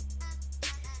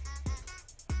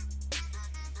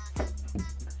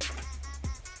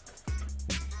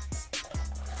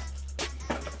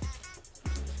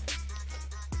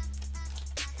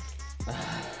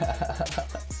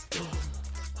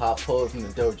 Pop pulls in the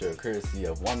dojo, courtesy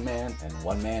of one man and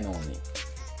one man only.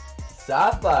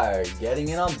 Sapphire getting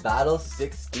in on battle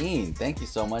 16. Thank you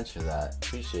so much for that.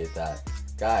 Appreciate that.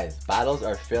 Guys, battles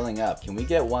are filling up. Can we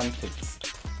get one to...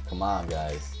 Come on,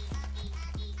 guys.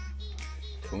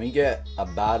 Can we get a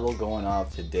battle going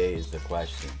off today is the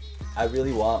question. I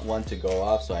really want one to go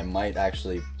off, so I might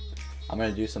actually... I'm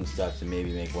going to do some stuff to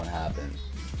maybe make one happen.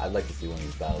 I'd like to see one of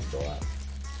these battles go off.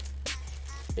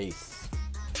 Ace.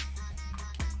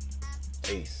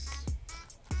 Ace.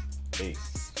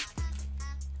 Ace.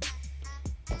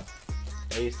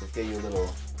 Ace, let's get you a little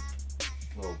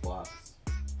box.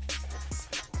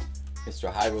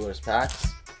 Mr. High Rollers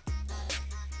Packs.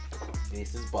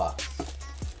 Ace's box.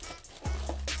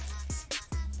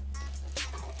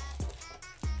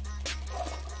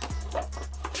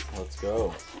 Let's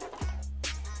go.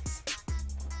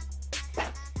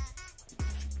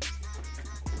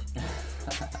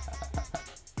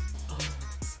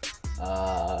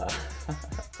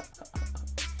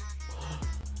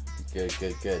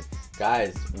 Good.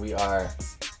 Guys, we are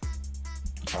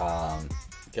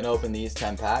gonna open these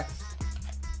 10 packs.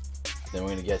 Then we're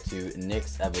gonna get to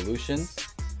Nick's Evolutions.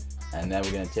 And then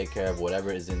we're gonna take care of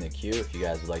whatever is in the queue. If you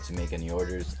guys would like to make any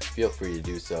orders, feel free to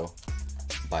do so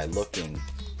by looking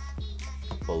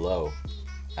below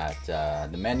at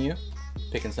the menu,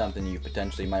 picking something you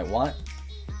potentially might want,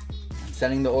 and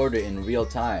sending the order in real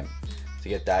time to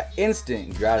get that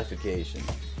instant gratification,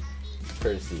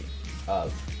 courtesy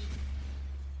of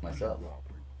myself.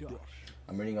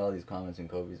 I'm reading all these comments in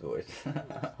Kobe's voice.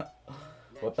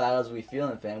 What battles are we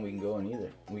feeling, fam? We can go in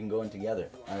either. We can go in together.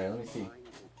 Alright, let me see.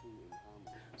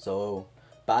 So,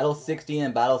 Battle 16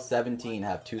 and Battle 17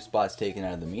 have 2 spots taken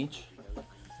out of the Meech.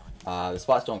 The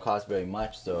spots don't cost very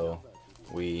much, so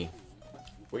we're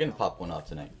gonna pop one off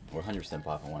tonight. We're 100%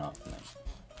 popping one off tonight.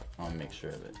 I want to make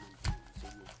sure of it.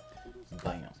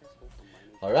 Bam.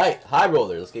 Alright, High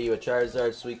Roller. Let's get you a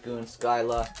Charizard, Suicune,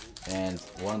 Skyla, and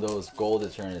one of those Gold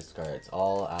Eternus cards.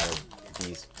 All out of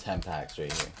these 10 packs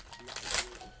right here.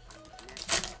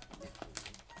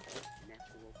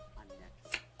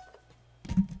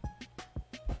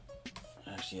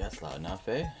 Actually, that's loud enough,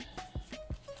 eh?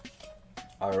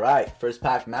 Alright, first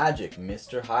pack Magic,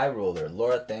 Mr. High Roller.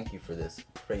 Laura, thank you for this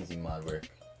crazy mod work.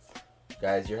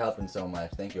 Guys, you're helping so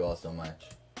much. Thank you all so much.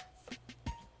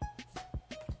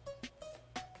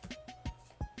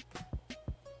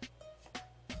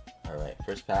 Alright,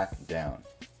 first pack down.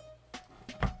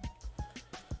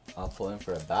 I'll pull in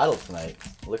for a battle tonight.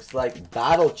 Looks like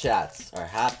battle chats are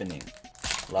happening.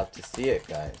 Love to see it,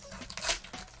 guys.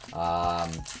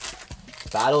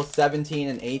 Battle 17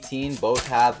 and 18 both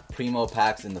have primo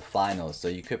packs in the finals, so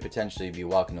you could potentially be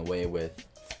walking away with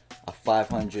a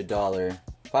 $500,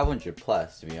 500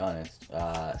 plus to be honest,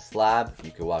 slab.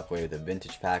 You could walk away with a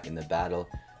vintage pack in the battle,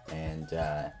 and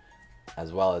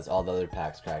as well as all the other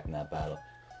packs cracked in that battle.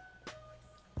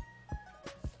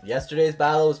 Yesterday's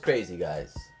battle was crazy,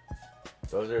 guys.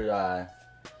 Those are,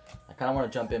 I kind of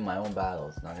want to jump in my own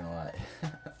battles, not gonna lie.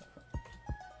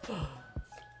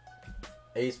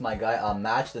 Ace, my guy, I'll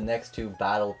match the next 2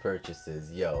 battle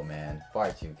purchases. Yo, man,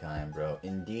 far too kind, bro.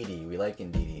 Indeedee, we like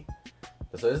Indeedee.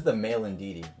 So this is the male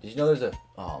Indeedee. Did you know there's a...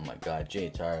 Oh my god, Jay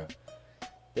Taro.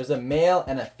 There's a male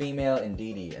and a female in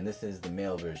DD, and this is the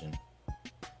male version.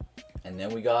 And then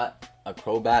we got a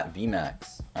Crobat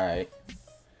VMAX. Alright.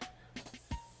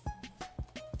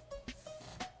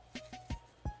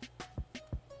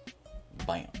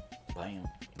 Bam, bam,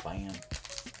 bam.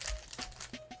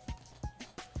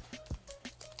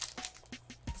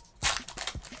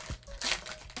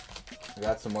 We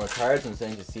got some more cards. I'm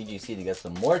sending to CGC to get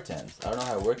some more 10s. I don't know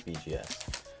how to work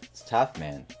BGS. It's tough,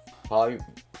 man. Probably...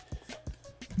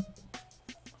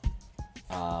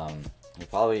 you're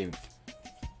probably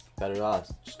better off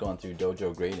just going through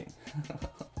dojo grading.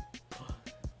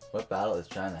 What battle is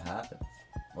trying to happen?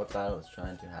 What battle is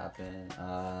trying to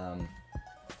happen?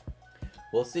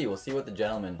 We'll see. We'll see what the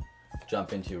gentlemen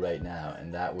jump into right now,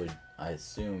 and that would, I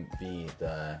assume, be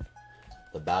the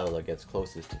battle that gets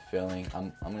closest to filling.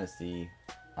 I'm gonna see.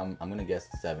 I'm gonna guess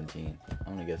 17.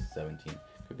 I'm gonna guess 17.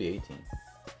 Could be 18.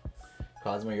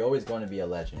 Cosmo, you're always going to be a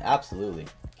legend. Absolutely.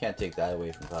 Can't take that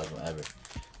away from Cosmo ever.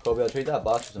 Kobe, I'll trade that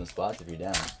box for some spots if you're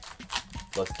down.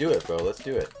 Let's do it, bro. Let's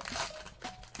do it.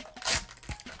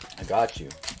 I got you.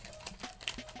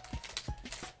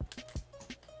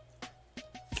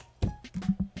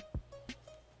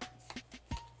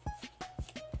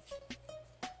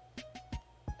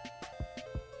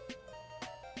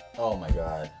 Oh my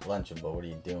god. Lunchable, what are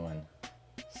you doing?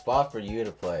 Spot for you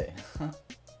to play.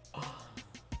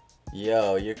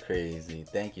 Yo, you're crazy.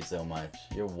 Thank you so much.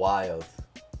 You're wild.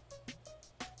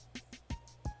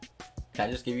 Can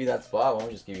I just give you that spot? Why don't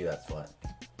we just give you that spot?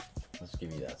 Let's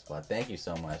give you that spot. Thank you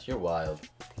so much. You're wild.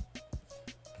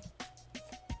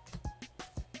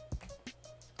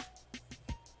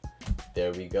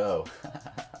 There we go.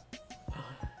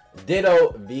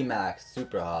 Ditto VMAX.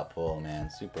 Super hot pull, man.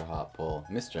 Super hot pull.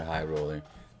 Mr. High Roller.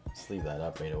 Sleeve that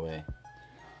up right away.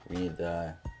 We need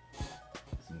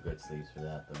some good sleeves for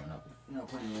that, though. We're not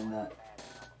putting in that.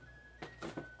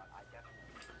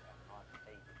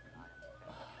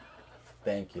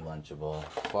 Thank you, Lunchable.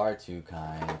 Far too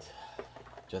kind.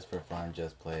 Just for fun,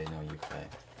 just play, no you play.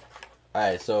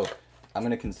 Alright, so I'm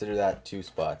gonna consider that 2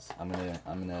 spots. I'm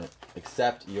gonna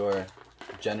accept your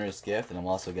generous gift, and I'm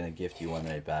also gonna gift you one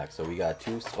right back. So we got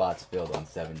 2 spots filled on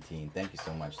 17. Thank you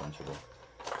so much, Lunchable.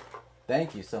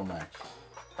 Thank you so much.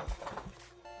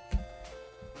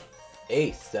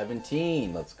 Ace,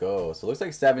 17. Let's go. So it looks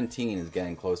like 17 is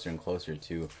getting closer and closer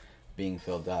to being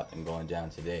filled up and going down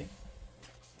today.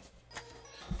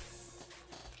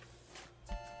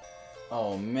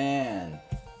 Oh man.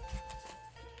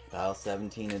 Battle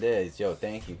 17 it is. Yo,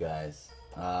 thank you guys.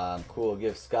 Cool.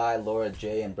 Give Sky, Laura,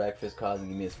 Jay, and Breakfast Cause and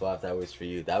give me a spot if that works for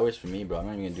you. That works for me, bro. I'm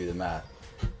not even gonna do the math.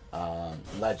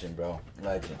 Legend, bro.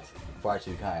 Legend. Far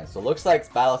too kind. So looks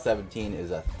like Battle 17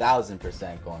 is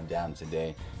 1000% going down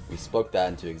today. We spoke that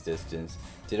into existence.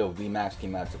 Ditto VMAX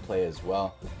came out to play as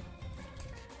well.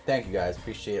 Thank you guys.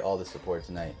 Appreciate all the support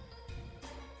tonight.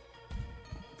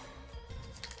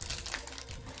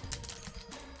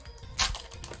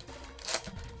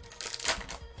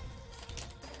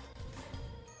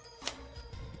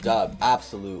 Dub,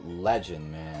 absolute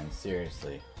legend, man.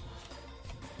 Seriously.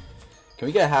 Can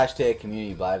we get hashtag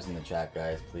community vibes in the chat,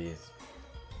 guys, please?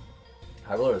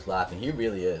 Highroller is laughing. He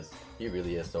really is. He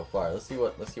really is so far. Let's see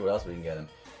what else we can get him.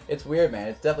 It's weird, man.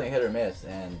 It's definitely hit or miss.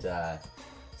 And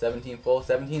 17 full.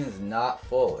 17 is not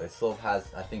full. It still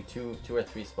has, I think, two or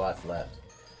three spots left.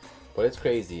 But it's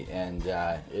crazy, and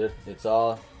it's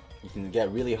all. You can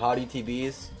get really hot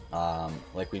ETBs,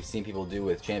 like we've seen people do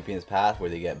with Champion's Path, where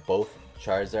they get both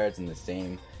Charizards in the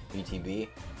same ETB,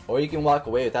 or you can walk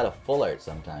away without a full art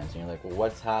sometimes, and you're like, well,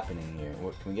 what's happening here?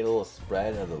 Can we get a little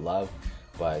spread of the love?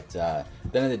 But at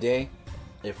the end of the day,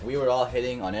 if we were all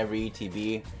hitting on every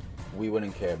ETB, we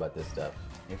wouldn't care about this stuff.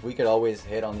 If we could always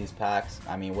hit on these packs,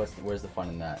 I mean, where's the fun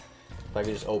in that? If I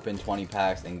could just open 20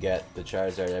 packs and get the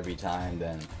Charizard every time,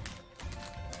 then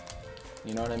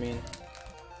you know what I mean?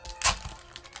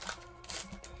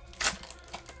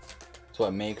 It's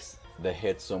what makes the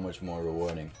hit so much more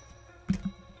rewarding.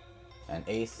 And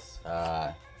Ace,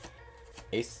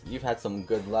 Ace, you've had some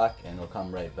good luck, and it'll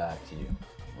come right back to you.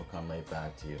 It'll come right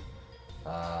back to you.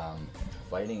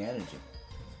 Fighting energy.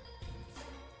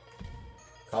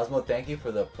 Cosmo, thank you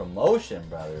for the promotion,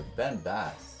 brother. Ben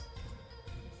Bass.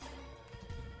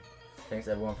 Thanks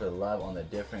everyone for the love on the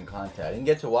different content. I didn't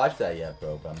get to watch that yet,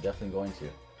 bro, but I'm definitely going to.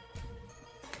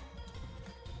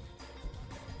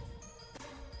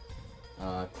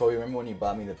 Chloe, remember when you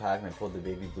bought me the pack and I pulled the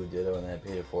baby blue Ditto and then I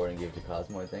paid it forward and gave it to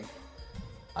Cosmo,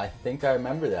 I think I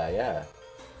remember that, yeah.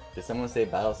 Did someone say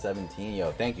Battle 17?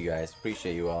 Yo, thank you guys.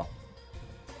 Appreciate you all.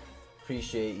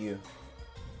 Appreciate you.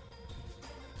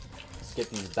 Let's get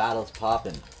these battles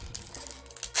popping.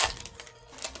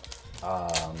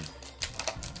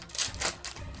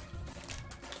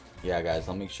 Yeah, guys,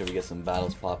 I'll make sure we get some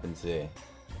battles popping today.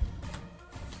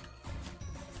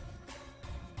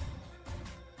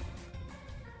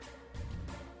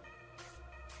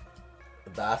 The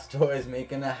Bass Toys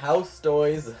making a house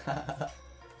toys.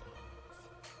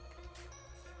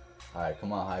 Alright,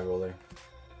 come on, High Roller.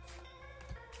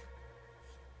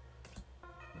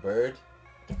 Bird.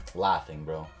 Laughing,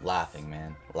 bro. Laughing,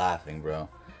 man. Laughing, bro.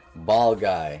 Ball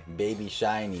Guy. Baby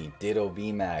Shiny. Ditto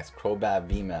VMAX. Crobat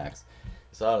VMAX.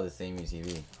 It's all of the same ETB.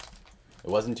 It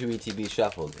wasn't 2 ETBs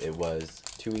shuffled. It was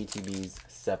 2 ETBs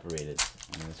separated.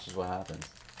 And that's just what happens.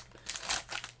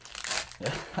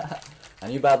 I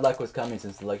knew bad luck was coming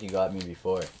since the lucky got me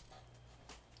before.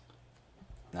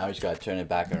 Now we just gotta turn it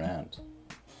back around.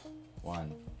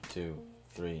 1, 2,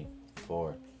 3,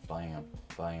 4. Bam,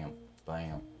 bam,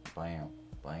 bam, bam,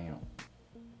 bam.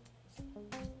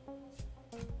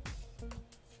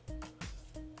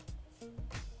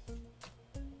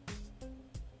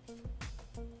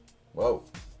 Whoa.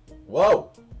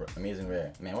 Whoa! Amazing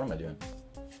rare. Man, what am I doing?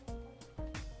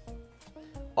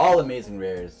 All amazing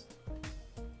rares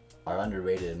are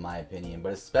underrated in my opinion,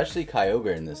 but especially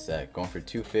Kyogre in this set, going for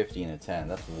 250 and a 10.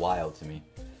 That's wild to me.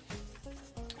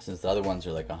 Since the other ones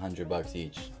are like $100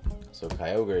 each. So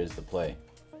Kyogre is the play.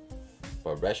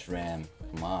 But Reshiram,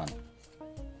 come on.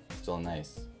 Still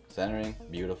nice. Centering,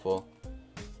 beautiful.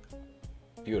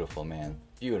 Beautiful, man.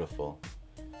 Beautiful.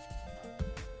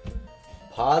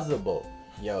 Possible.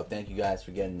 Yo, thank you guys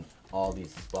for getting all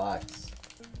these spots.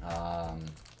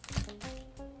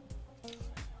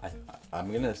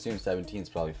 I'm gonna assume 17 is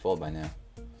probably full by now.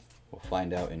 We'll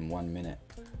find out in 1 minute.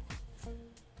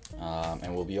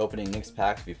 And we'll be opening Nick's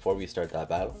packs before we start that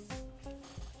battle.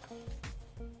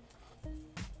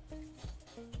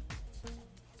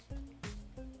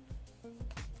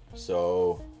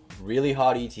 So, really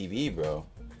hot ETB, bro.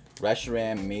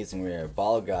 Reshiram, Amazing Rare,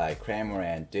 Ball Guy,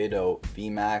 Cramorant, Ditto,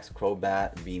 VMAX,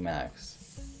 Crobat, VMAX.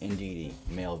 Indeedee,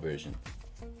 male version.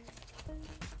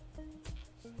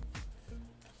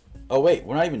 Oh wait,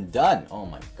 we're not even done. Oh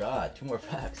my god, 2 more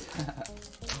packs.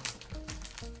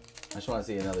 I just want to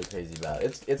see another crazy battle.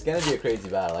 It's gonna be a crazy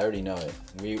battle. I already know it.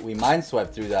 We mind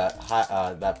swept through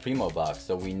that Primo box,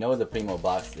 so we know the Primo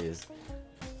box is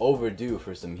overdue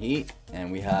for some heat,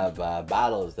 and we have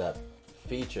battles that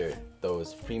feature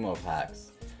those Primo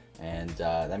packs, and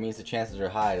that means the chances are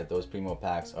high that those Primo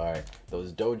packs are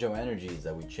those Dojo energies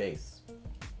that we chase.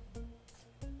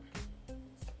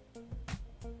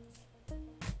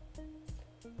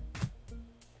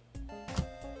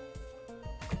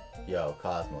 Yo,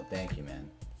 Cosmo, thank you, man.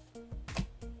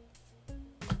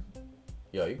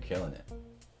 Yo, you're killing it.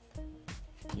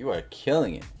 You are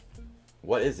killing it.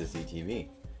 What is this ETV?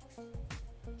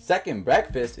 Second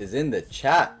Breakfast is in the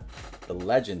chat. The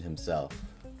legend himself.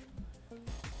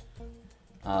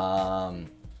 I'm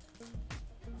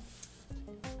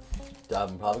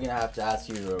probably gonna have to ask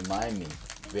you to remind me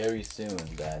very soon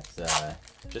that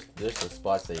just the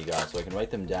spots that you got, so I can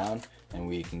write them down and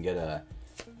we can get a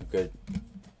good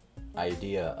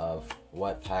idea of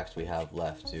what packs we have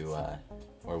left to,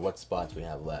 or what spots we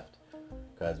have left,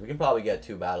 because we can probably get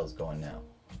 2 battles going now.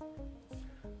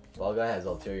 Ball Guy has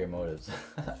ulterior motives.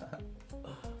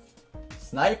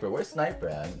 Sniper, where's Sniper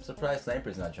at? I'm surprised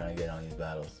Sniper's not trying to get on these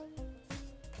battles.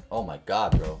 Oh my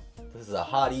god, bro. This is a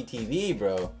hot ETV,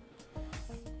 bro.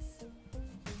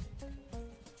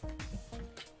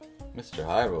 Mr.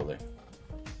 High Roller.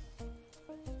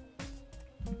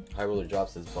 High Roller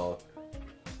drops his bulk.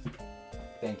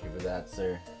 Thank you for that,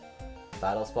 sir.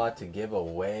 Battle spot to give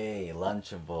away.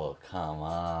 Lunchable. Come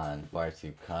on. Far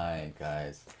too kind,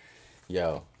 guys.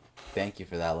 Yo, thank you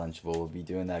for that, Lunchable. We'll be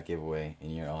doing that giveaway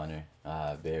in your honor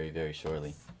very, very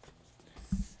shortly.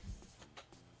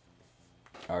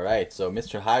 Alright, so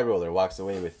Mr. High Roller walks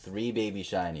away with 3 baby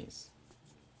shinies.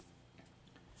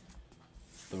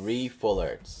 3 full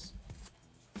arts.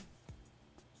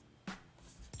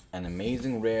 An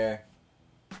amazing rare.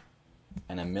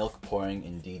 And a milk pouring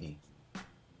Indeedee.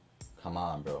 Come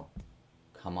on, bro.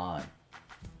 Come on.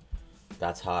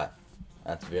 That's hot.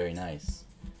 That's very nice.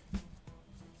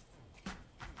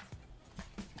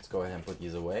 Let's go ahead and put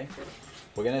these away.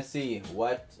 We're gonna see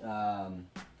what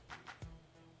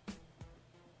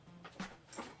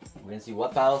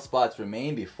battle spots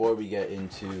remain before we get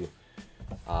into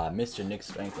Mr. Nick's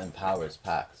Strength and Powers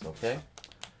packs. Okay.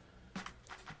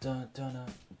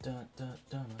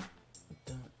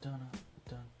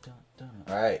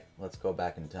 Alright, let's go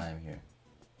back in time here.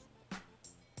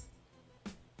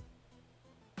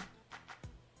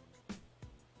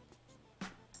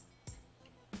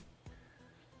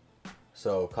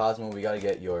 So, Cosmo, we gotta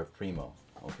get your Primo.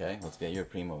 Okay, let's get your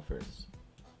primo first.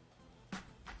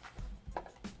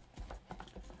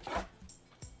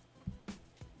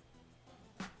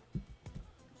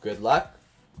 Good luck.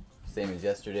 Same as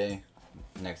yesterday.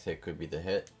 Next hit could be the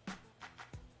hit.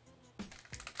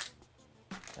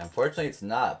 Unfortunately, it's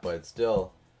not, but it's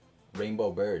still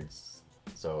rainbow birds.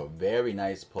 So very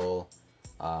nice pull.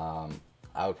 I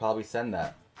would probably send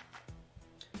that.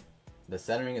 The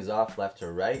centering is off left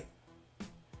to right.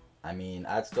 I mean,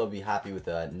 I'd still be happy with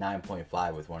a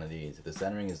 9.5 with one of these. If the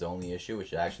centering is the only issue,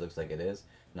 which it actually looks like it is,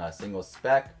 not a single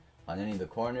speck on any of the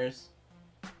corners.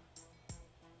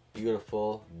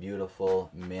 Beautiful,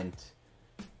 beautiful mint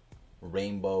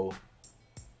rainbow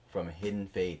from Hidden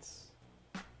Fates.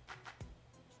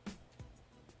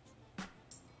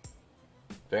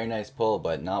 Very nice pull,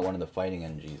 but not one of the fighting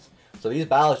energies. So these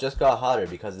battles just got hotter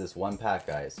because of this one pack,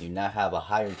 guys. You now have a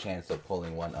higher chance of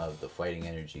pulling one of the fighting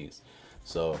energies.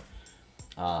 So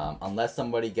unless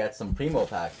somebody gets some primo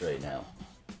packs right now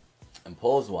and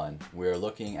pulls one, we're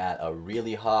looking at a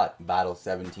really hot battle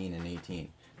 17 and 18.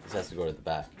 This has to go to the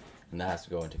back, and that has to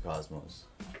go into Cosmos.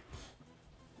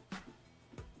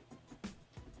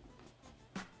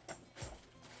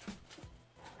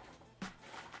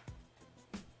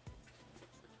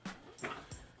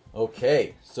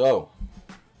 Okay, so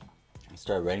let's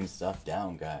start writing stuff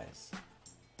down, guys.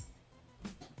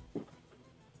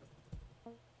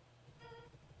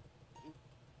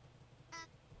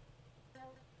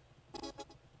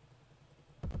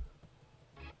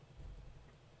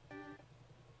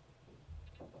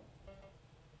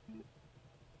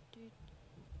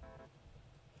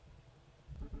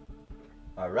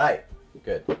 All right,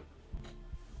 good.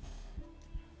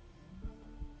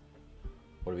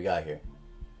 What do we got here?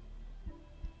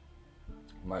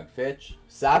 Mark Fitch,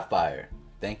 Sapphire.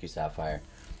 Thank you, Sapphire,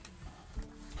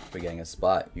 for getting a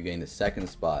spot. You're getting the second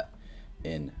spot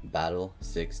in Battle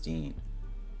 16.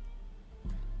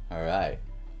 Alright,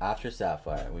 after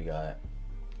Sapphire, we got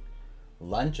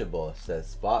Lunchable. Says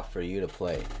spot for you to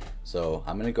play. So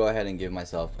I'm going to go ahead and give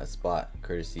myself a spot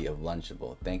courtesy of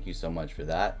Lunchable. Thank you so much for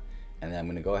that. And then I'm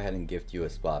going to go ahead and gift you a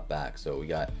spot back. So we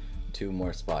got 2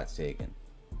 more spots taken.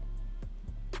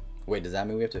 Wait, does that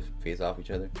mean we have to face off each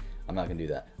other? I'm not going to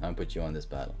do that. I'm going to put you on this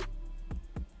battle.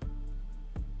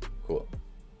 Cool.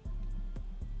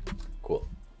 Cool.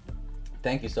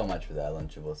 Thank you so much for that,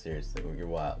 Lunchable. Seriously, you're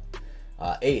wild.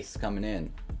 Ace coming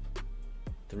in.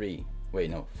 3. Wait,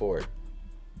 no, 4.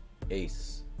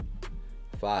 Ace.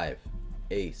 5.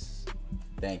 Ace.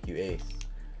 Thank you, Ace.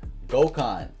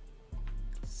 Gokon.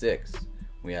 6.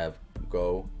 We have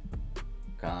Gokon.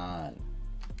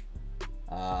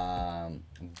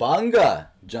 Bunga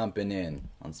jumping in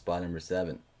on spot number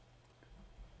 7.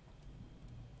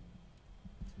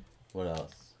 What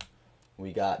else?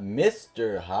 We got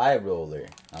Mr. Highroller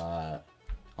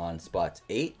on spots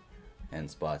 8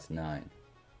 and spots 9.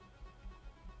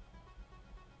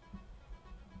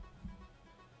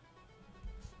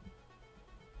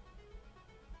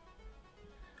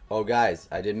 Oh guys,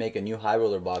 I did make a new high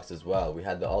roller box as well. We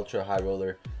had the Ultra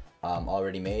Highroller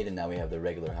already made, and now we have the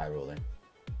regular high roller.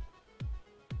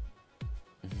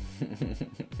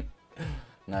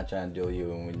 I'm not trying to duel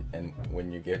you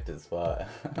when you get to the spot.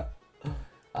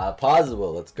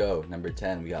 Possible, let's go. Number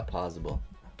 10, we got Possible.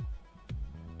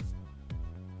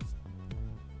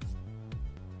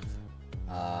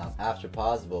 After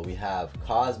Possible, we have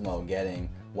Cosmo getting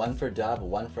 1 for Dub,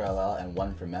 1 for LL, and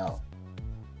 1 for Mel.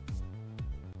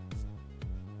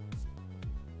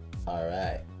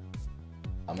 Alright.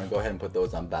 I'm gonna go ahead and put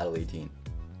those on Battle 18.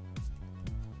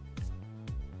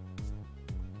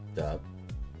 Dub.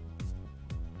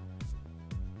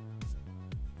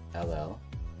 LL.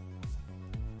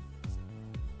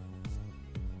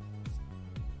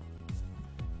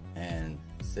 And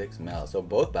 6 Mel. So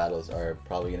both battles are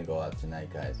probably gonna go out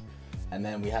tonight, guys. And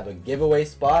then we have a giveaway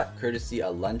spot courtesy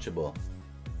of Lunchable,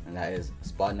 and that is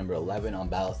spot number 11 on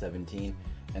Battle 17.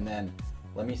 And then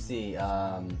let me see,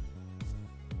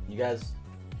 you guys,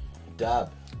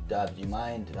 Dub, do you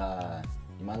mind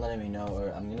letting me know,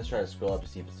 or I'm gonna try to scroll up to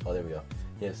see if it's, oh, there we go.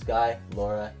 You have Sky,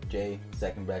 Laura, Jay,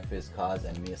 Second Breakfast, Cause,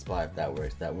 and me a spot if that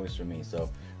works. That works for me. So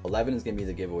 11 is gonna be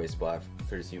the giveaway spot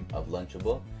courtesy of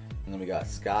Lunchable. And then we got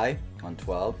Sky on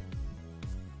 12.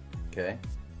 Okay.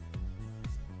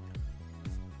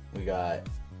 We got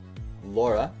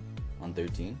Laura on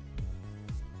 13.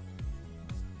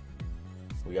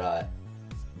 We got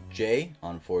Jay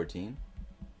on 14.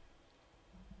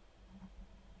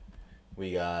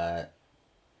 We got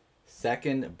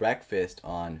Second Breakfast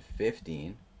on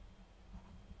 15.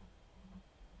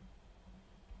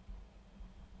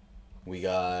 We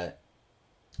got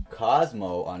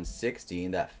Cosmo on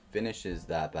 16. That finishes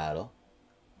that battle.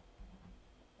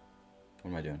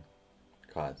 What am I doing?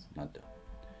 Cos, not done.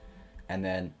 And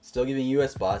then still giving you a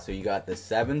spot, so you got the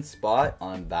 7th spot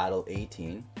on battle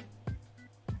 18.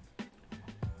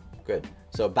 Good.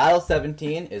 So battle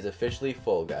 17 is officially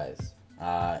full, guys.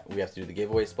 We have to do the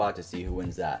giveaway spot to see who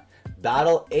wins that.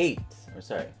 Battle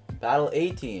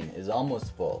 18 is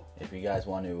almost full. If you guys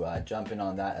want to jump in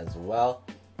on that as well,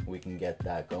 we can get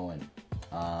that going.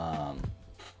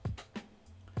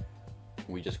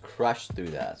 We just crushed through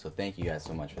that, so thank you guys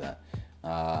so much for that.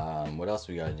 What else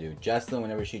we gotta do? Jesslyn,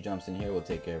 whenever she jumps in here, we'll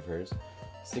take care of hers.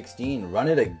 16, run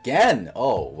it again.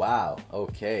 Oh wow.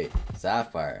 Okay,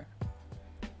 Sapphire.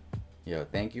 Yo,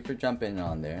 thank you for jumping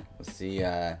on there. Let's see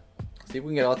if we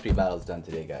can get all 3 battles done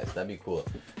today, guys. That'd be cool.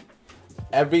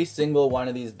 Every single one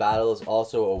of these battles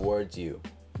also awards you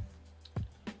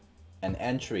an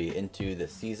entry into the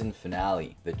season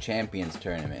finale, the Champions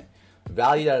Tournament,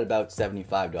 valued at about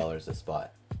 $75 a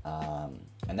spot.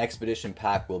 An expedition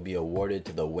pack will be awarded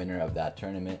to the winner of that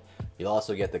tournament. You'll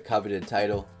also get the coveted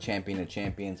title, Champion of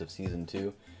Champions of Season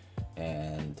 2.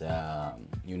 And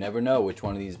you never know which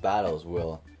one of these battles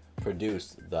will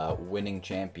produce the winning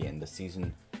champion, the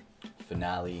season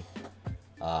finale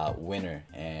winner,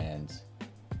 and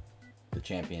the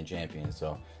champion.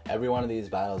 So every one of these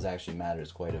battles actually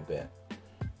matters quite a bit.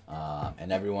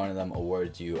 And every one of them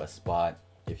awards you a spot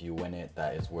if you win it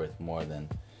that is worth more than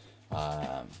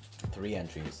 3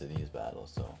 entries to these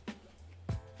battles, so,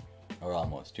 or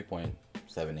almost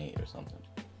 2.78 or something.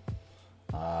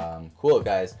 Cool,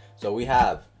 guys. So we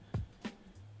have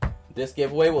this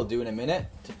giveaway we'll do in a minute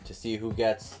to see who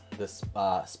gets the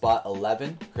spot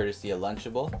 11, courtesy of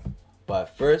Lunchable.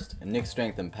 But first, Nick's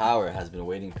Strength and Power has been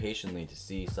waiting patiently to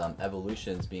see some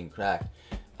evolutions being cracked.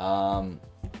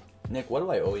 Nick, what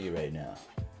do I owe you right now?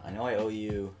 I know I owe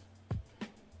you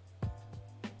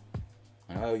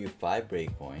 5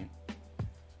 breakpoint.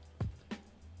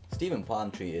 Stephen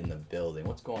Palmtree in the building.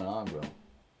 What's going on, bro? Let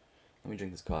me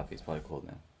drink this coffee. It's probably cold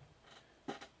now.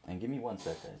 And give me 1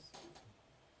 sec, guys.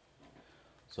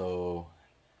 So,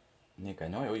 Nick, I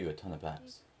know I owe you a ton of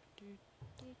packs.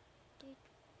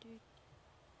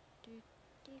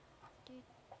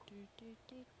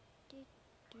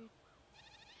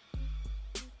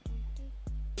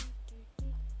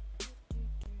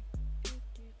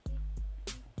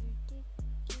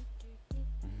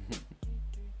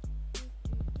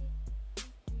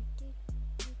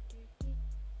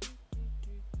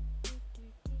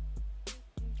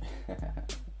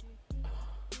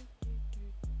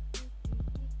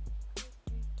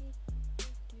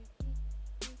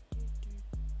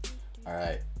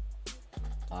 Alright.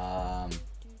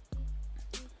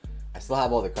 I still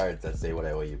have all the cards that say what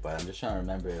I owe you, but I'm just trying to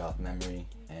remember it off memory.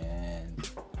 And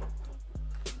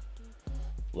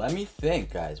let me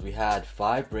think, guys. We had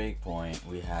 5 breakpoint.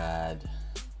 We had,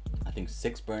 I think,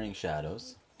 6 burning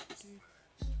shadows.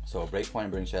 So breakpoint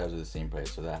and burning shadows are the same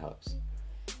price, so that helps.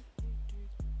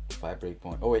 5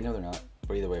 breakpoint. Oh wait, no, they're not.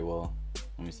 But either way, well,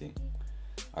 let me see.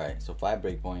 Alright, so 5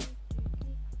 breakpoint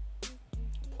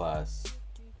plus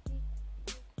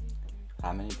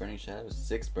how many burning shadows?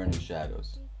 6 burning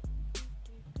shadows.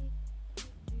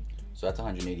 So that's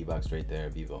 $180 right there,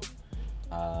 Vivo.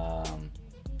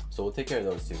 So we'll take care of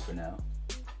those 2 for now.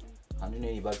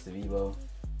 $180 to Vivo.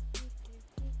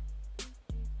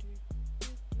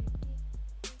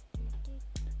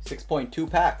 $6.2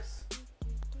 packs.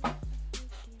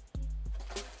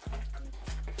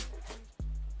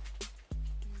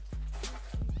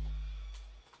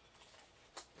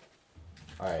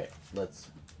 Alright,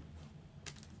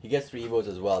 he gets 3 Evos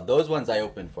as well. Those ones I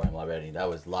opened for him already. That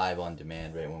was live on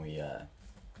demand right when we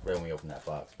opened that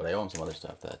box. But I owe him some other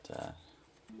stuff that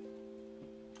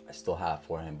I still have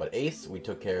for him. But Ace, we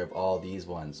took care of all these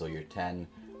ones. So your 10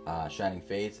 Shining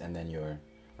Fates and then your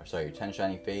 10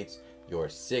 Shining Fates, your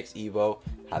 6 Evo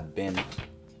have been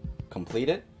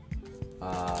completed.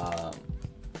 And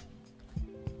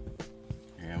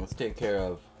let's take care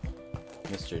of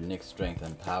Mr. Nick's Strength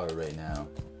and Power right now.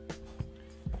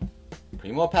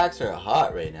 Primo packs are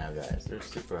hot right now, guys. They're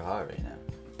super hot right now.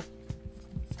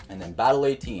 And then Battle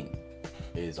 18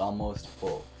 is almost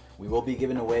full. We will be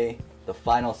giving away the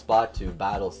final spot to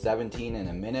Battle 17 in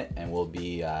a minute, and we'll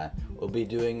be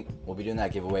doing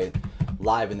that giveaway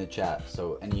live in the chat,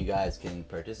 so any of you guys can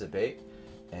participate.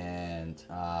 And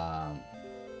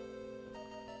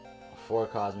for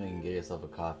Cosmic, you can get yourself a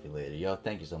coffee later. Yo,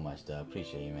 thank you so much, Dub.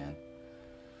 Appreciate you, man.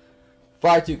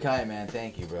 Far too kind, man.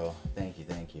 Thank you, bro. Thank you.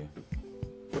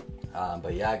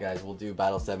 But yeah, guys, we'll do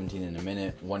Battle 17 in a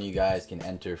minute. One of you guys can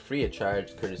enter free of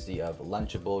charge, courtesy of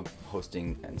Lunchable,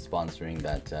 hosting and sponsoring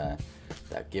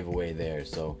that giveaway there.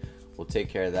 So we'll take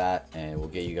care of that, and we'll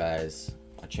get you guys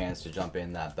a chance to jump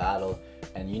in that battle.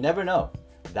 And you never know,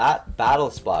 that battle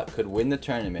spot could win the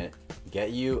tournament,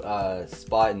 get you a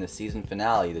spot in the season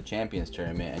finale, the Champions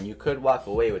Tournament, and you could walk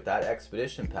away with that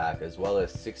Expedition pack as well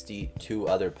as 62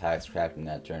 other packs cracked in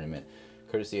that tournament,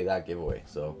 courtesy of that giveaway.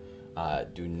 So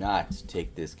do not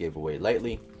take this giveaway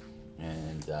lightly,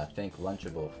 and thank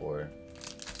Lunchable for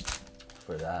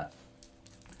that.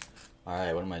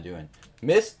 Alright, what am I doing?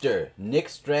 Mr. Nick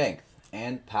Strength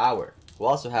and Power, who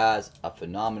also has a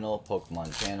phenomenal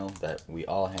Pokemon channel that we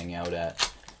all hang out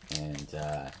at, and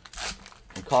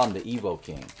we call him the Evo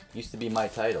King. Used to be my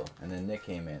title, and then Nick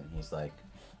came in. He's like,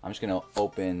 I'm just gonna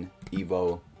open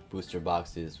Evo booster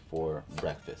boxes for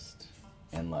breakfast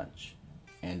and lunch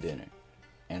and dinner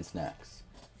and snacks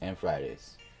and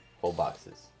Fridays, whole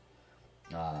boxes.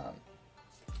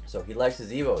 So he likes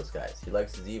his Evos, guys. He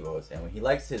likes his Evos, and he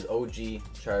likes his OG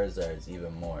Charizards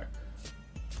even more.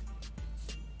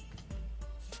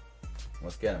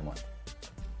 Let's get him one.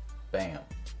 Bam.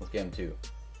 Let's get him two.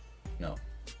 No.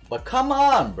 But come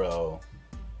on, bro.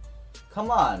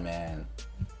 Come on, man.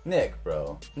 Nick,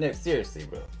 bro. Nick, seriously,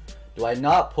 bro. Do I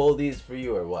not pull these for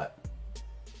you or what?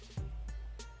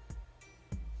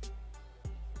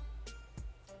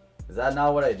 Is that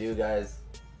not what I do, guys?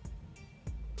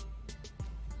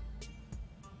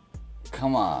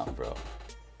 Come on, bro.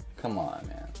 Come on,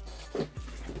 man.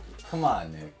 Come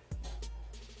on, Nick.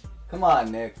 Come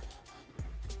on, Nick.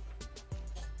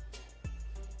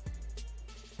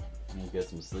 Let me get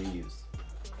some sleeves.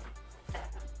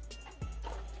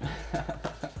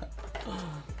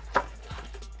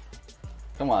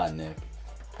 Come on, Nick.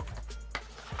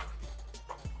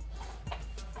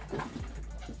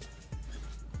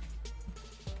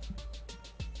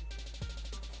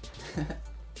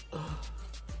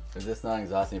 Is this not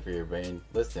exhausting for your brain?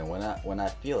 Listen, when I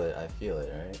feel it,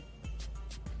 alright?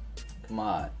 Come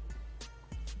on.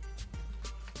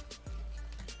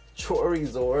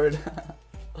 Charizard.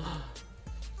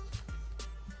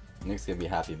 Nick's gonna be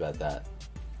happy about that.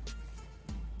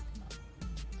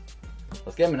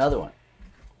 Let's get him another one.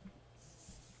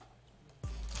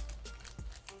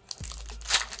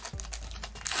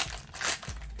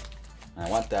 I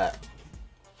want that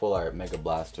full art Mega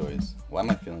Blastoise. Why am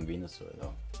I feeling Venusaur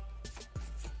though?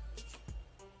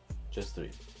 Just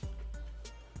 3.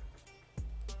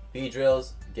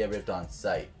 B-Drills get ripped on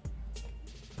sight.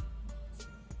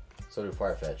 So do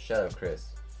Farfetch. Shout out Chris.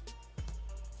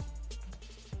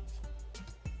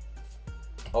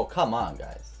 Oh, come on,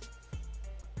 guys.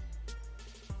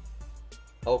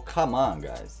 Oh, come on,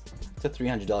 guys. It's a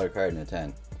 $300 card in a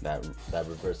 10. That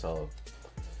reverse holo.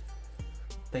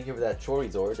 Thank you for that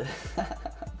Charizard.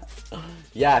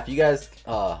 Yeah, if you guys,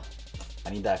 I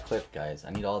need that clip, guys.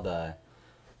 I need all that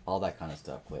kind of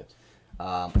stuff clipped.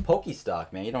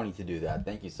 Pokestock, man, you don't need to do that.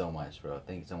 Thank you so much, bro.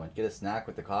 Thank you so much. Get a snack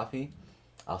with the coffee.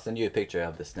 I'll send you a picture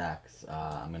of the snacks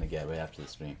I'm gonna get right after the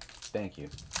stream. Thank you.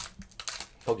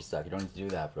 Pokestock, you don't need to do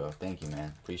that, bro. Thank you,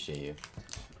 man. Appreciate you.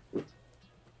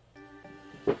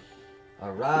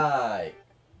 Alright.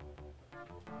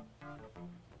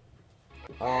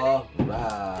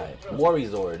 Alright.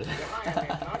 Morizord.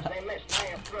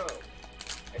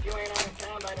 If you ain't out of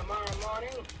town by tomorrow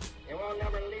morning, you won't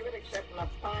never leave it except in a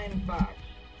fine box.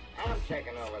 I'm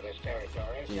taking over this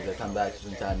territory. Jeez, I come back just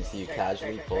in time to see you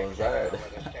casually pull a Zard.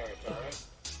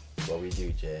 What we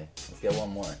do, Jay. Let's get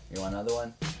one more. You want another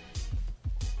one?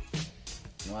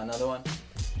 You want another one?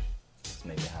 Let's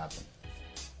make it happen.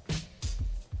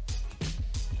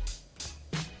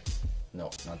 No,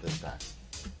 not this time.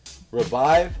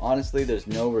 Revive, honestly, there's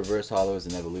no reverse hollows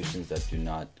and evolutions that do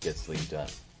not get sleeved up.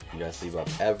 You gotta sleeve up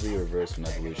every reverse from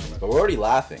evolutions. But we're already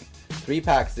laughing. 3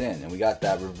 packs in, and we got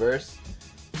that reverse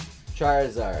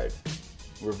Charizard,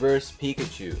 reverse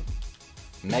Pikachu,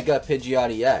 Mega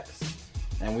Pidgeotto X,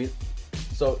 and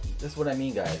so this is what I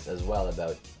mean, guys, as well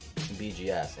about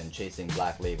BGS and chasing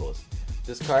black labels.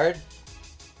 This card,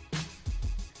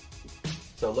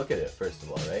 so look at it first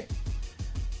of all, right?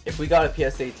 If we got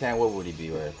a PSA 10, what would he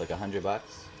be worth? Like $100?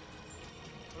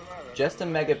 Just a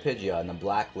Mega Pidgeot and a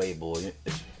black label.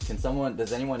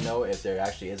 Does anyone know if there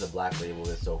actually is a black label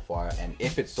this so far, and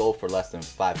if it's sold for less than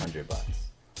 $500?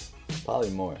 Probably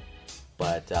more.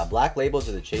 But black labels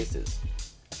are the chases.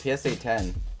 A PSA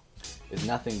 10 is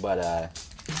nothing but a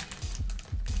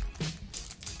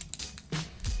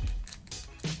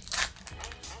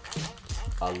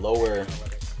lower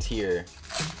tier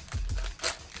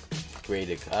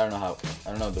graded. I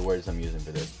don't know the words I'm using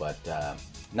for this, but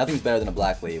Nothing's better than a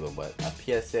black label, but a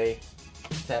PSA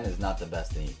 10 is not the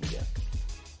best thing you can get.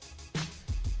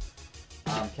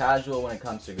 Casual when it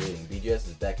comes to grading. BGS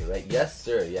is Beckett, right? Yes,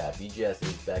 sir. Yeah, BGS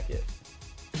is Beckett.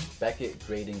 Beckett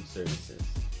Grading Services.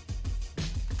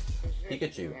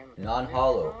 Pikachu,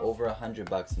 non-hollow, over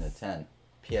 $100 in a 10.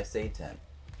 PSA 10.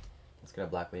 Let's get a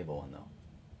black label one though.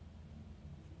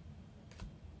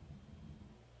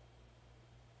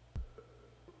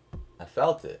 I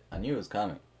felt it. I knew it was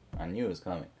coming. I knew it was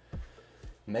coming.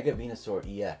 Mega Venusaur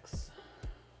EX.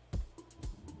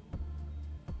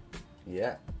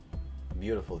 Yeah.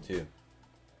 Beautiful too.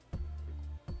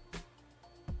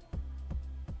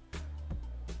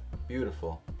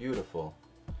 Beautiful. Beautiful.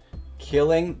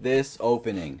 Killing this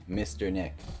opening, Mr.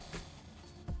 Nick.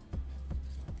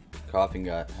 Coughing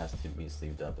gut has to be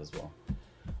sleeved up as well.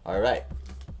 Alright.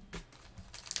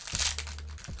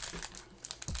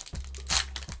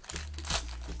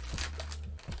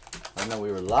 I know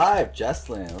we were live,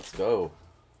 Jesslyn. Let's go.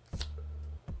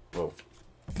 Whoa.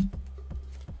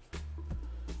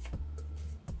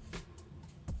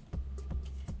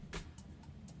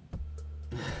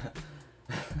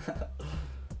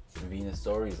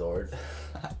 Venusaur Zard.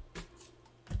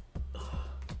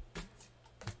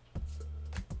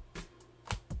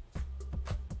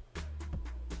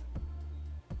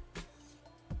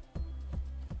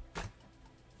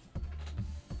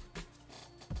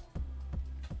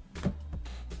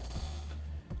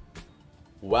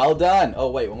 Well done. Oh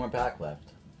wait, one more pack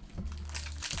left.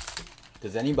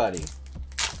 Does anybody?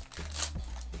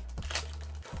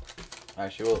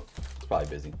 Actually, well, it's probably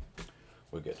busy.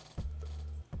 We're good.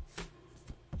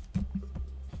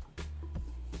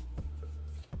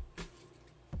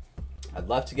 I'd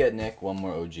love to get Nick one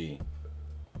more OG.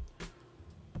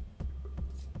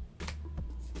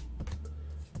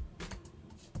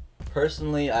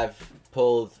 Personally, I've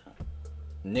pulled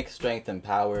Nick Strength and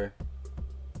Power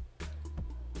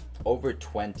over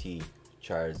 20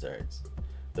 Charizards.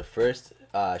 The first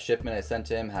shipment I sent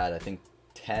to him had, I think,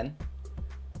 10.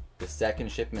 The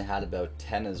second shipment had about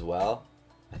 10 as well.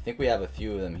 I think we have a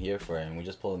few of them here for him. We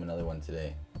just pulled him another one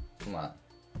today. Come on.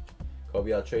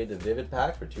 Kobe, I'll trade the Vivid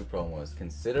pack for 2 promos.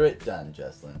 Consider it done,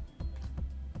 Jesslyn.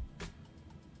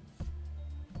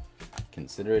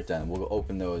 Consider it done. We'll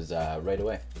open those right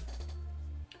away.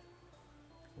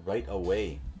 Right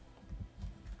away.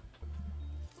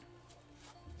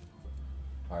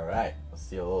 Alright, let's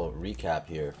see a little recap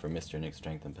here for Mr. Nick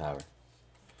Strength and Power.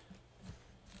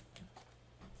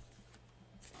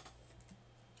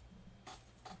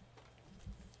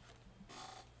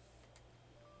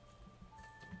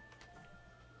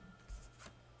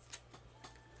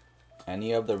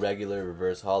 Any of the regular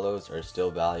reverse hollows are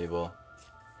still valuable.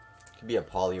 It could be a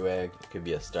Poliwag, it could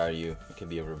be a Staryu, it could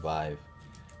be a Revive.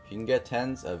 If you can get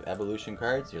 10s of evolution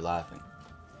cards, you're laughing.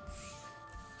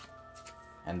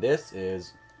 And this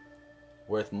is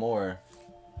worth more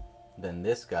than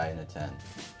this guy in a 10.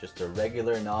 Just a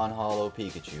regular non-hollow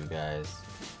Pikachu, guys.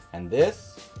 And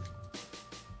this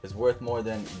is worth more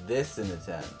than this in a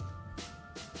 10.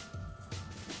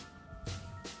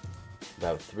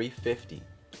 About $350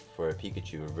 for a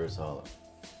Pikachu reverse hollow.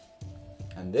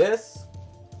 And this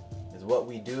is what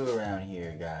we do around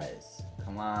here, guys.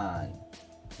 Come on.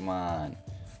 Come on.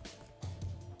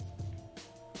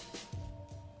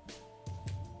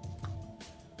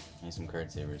 I need some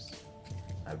card savers.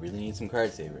 I really need some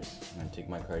card savers. I'm gonna take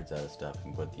my cards out of stuff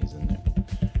and put these in there.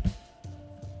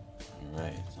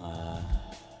 Alright,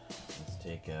 let's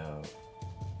take out...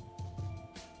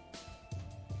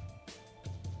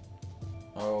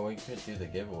 Oh, we could do the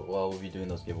giveaway. Well, we'll be doing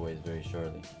those giveaways very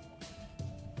shortly.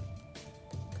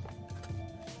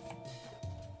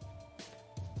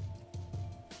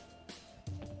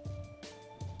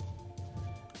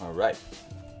 Alright.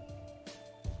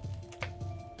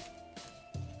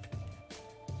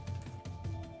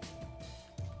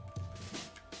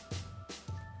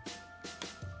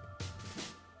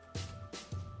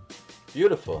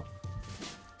 Beautiful.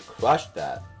 Crushed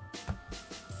that.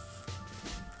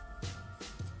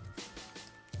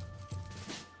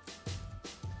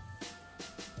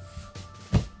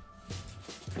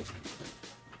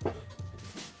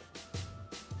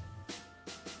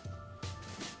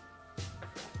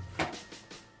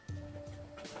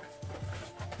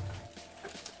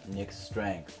 Nick's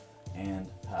Strength and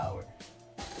Power.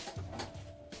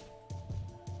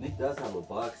 Nick does have a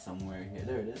box somewhere here.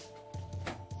 There it is.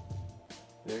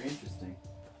 Very interesting.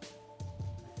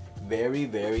 Very,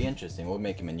 very interesting. We'll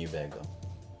make him a new bag though.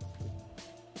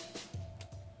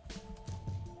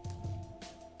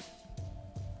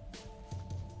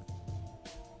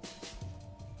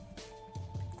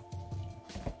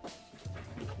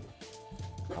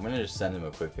 I'm gonna just send him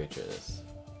a quick picture of this.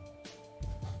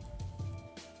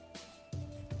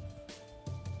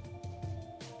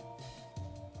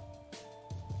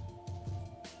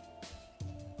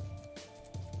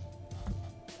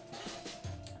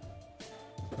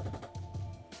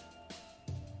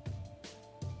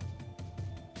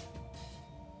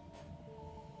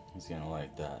 He's gonna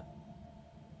like that.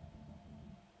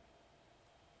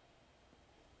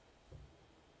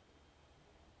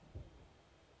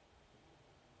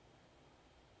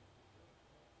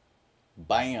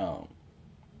 Bam!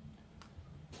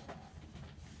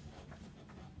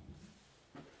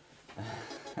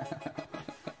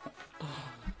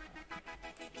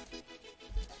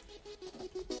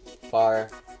 Far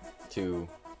too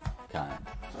kind.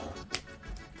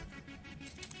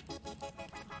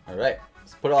 Alright,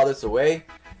 let's put all this away,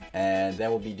 and then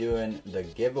we'll be doing the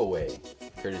giveaway,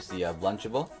 courtesy of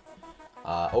Lunchable.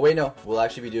 Oh wait, no, we'll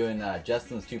actually be doing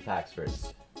Justin's 2 packs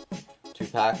first. 2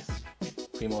 packs,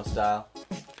 Primo style.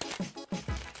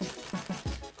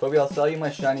 Kobe, I'll sell you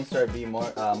my Shiny Star B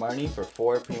Marnie for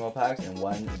 4 Primo packs and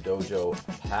 1 Dojo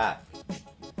pack.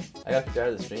 I got kicked out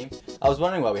of the stream. I was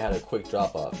wondering why we had a quick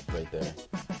drop off right there.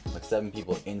 Like 7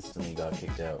 people instantly got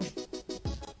kicked out.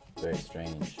 Very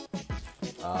strange.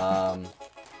 High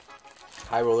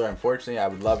Roller, unfortunately, I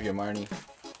would love your Marnie,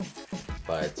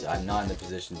 but I'm not in the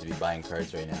position to be buying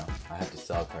cards right now. I have to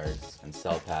sell cards and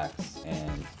sell packs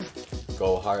and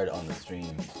go hard on the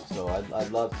stream. So I'd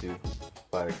love to,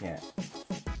 but I can't.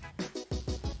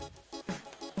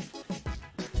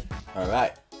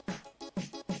 Alright.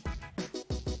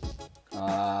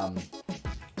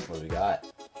 What do we got?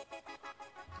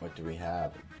 What do we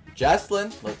have?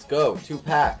 Jesslyn, let's go. 2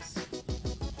 packs.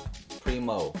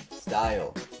 Primo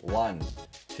style. 1,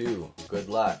 2. Good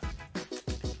luck.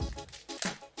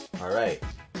 Alright.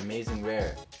 Amazing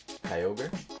rare. Kyogre.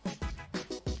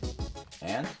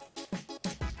 And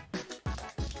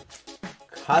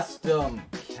custom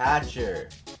catcher.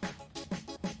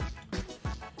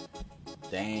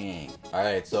 Dang.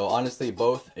 Alright, so honestly,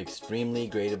 both extremely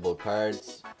gradable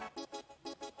cards.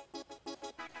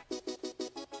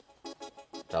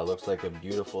 That looks like a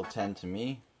beautiful 10 to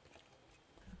me.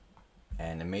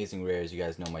 And amazing rares, you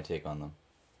guys know my take on them.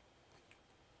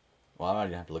 Well, I'm not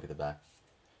gonna have to look at the back.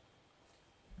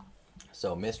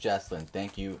 So, Miss Jesslyn,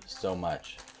 thank you so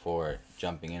much for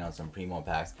jumping in on some Primo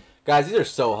packs. Guys, these are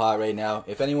so hot right now.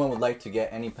 If anyone would like to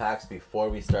get any packs before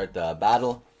we start the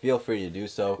battle, feel free to do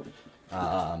so.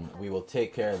 We will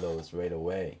take care of those right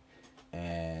away.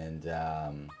 And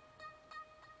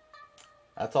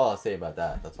that's all I'll say about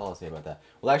that. That's all I'll say about that.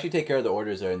 We'll actually take care of the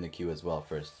orders that are in the queue as well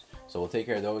first. So we'll take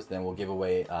care of those, then we'll give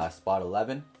away spot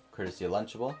 11, courtesy of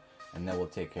Lunchable, and then we'll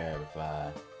take care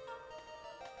of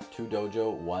 2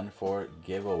 Dojo, 1 for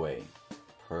giveaway.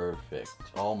 Perfect.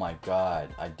 Oh my god,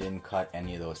 I didn't cut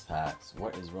any of those packs.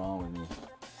 What is wrong with me?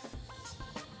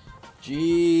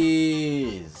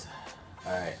 Jeez.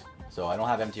 Alright, so I don't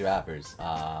have empty wrappers.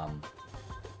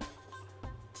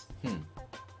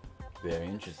 Very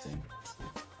interesting.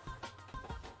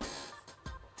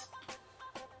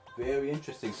 Very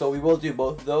interesting. So we will do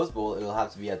both of those, but it'll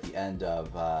have to be at the end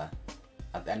of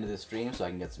the stream, so I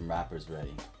can get some wrappers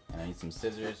ready. And I need some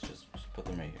scissors. Just put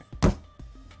them right here.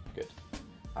 Good.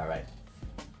 All right.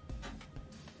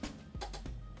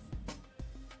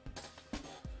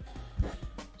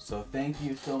 So thank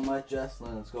you so much,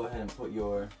 Jesslyn. Let's go ahead and put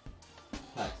your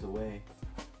packs away.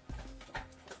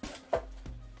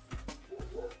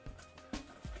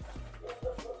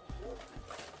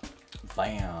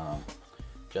 Bam.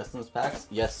 Jesslyn's packs?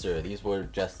 Yes, sir. These were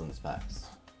Jesslyn's packs.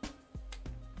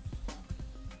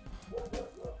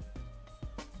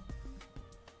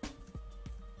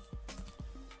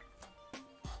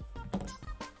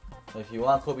 If you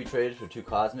want Kobe traded for 2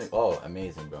 Cosmic, oh,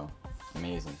 amazing, bro.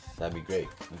 Amazing. That'd be great.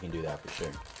 We can do that for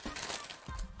sure.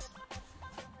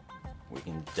 We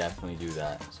can definitely do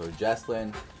that. So,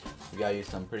 Jesslyn, we got you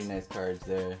some pretty nice cards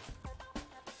there.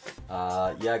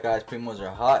 Yeah, guys, Primos are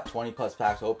hot. 20 plus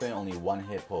packs open, only 1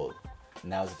 hit pulled.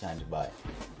 Now's the time to buy.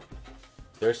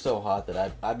 They're so hot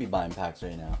that I'd be buying packs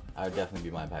right now. I would definitely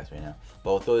be buying packs right now.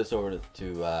 But we'll throw this over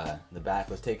to the back.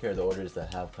 Let's take care of the orders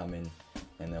that have come in,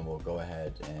 and then we'll go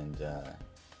ahead and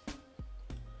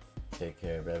take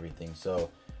care of everything. So,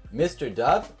 Mr.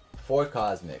 Dub, 4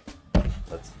 Cosmic.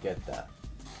 Let's get that.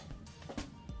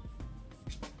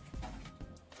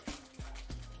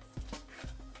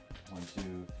 One,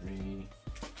 two, three.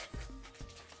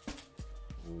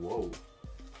 Whoa.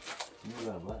 You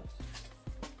got less.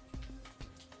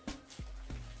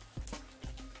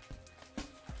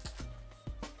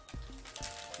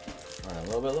 Alright, a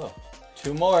little bit low.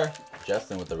 2 more.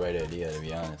 Justin with the right idea, to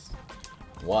be honest.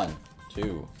 1,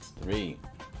 2, 3,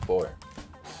 4.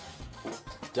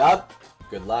 Dub,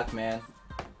 good luck, man.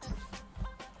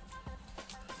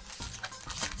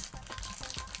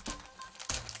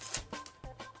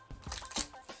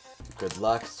 Good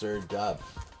luck, Sir Dub.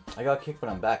 I got kicked, but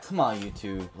I'm back. Come on,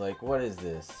 YouTube. Like, what is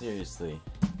this? Seriously.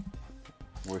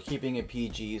 We're keeping it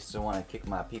PG, so want to kick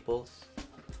my peoples.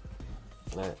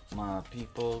 Let my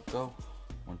people go.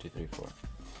 1, 2, 3, 4.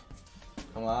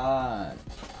 Come on.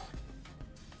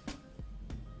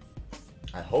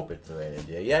 I hope it's the right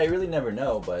idea. Yeah, you really never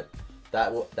know, but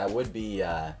that would be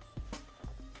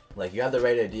like, you have the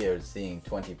right idea of seeing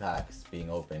 20 packs being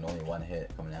opened, only one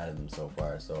hit coming out of them so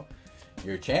far. So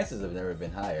your chances have never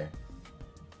been higher.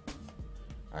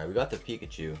 All right, we got the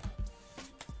Pikachu.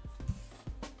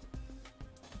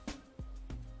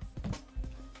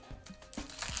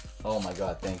 Oh my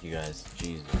God! Thank you guys.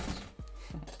 Jesus.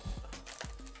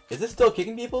 Is this still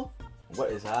kicking people?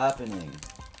 What is happening?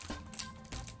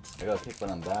 I got kicked, but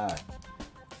I'm back.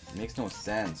 It makes no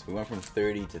sense. We went from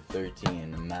 30 to 13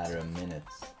 in a matter of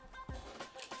minutes.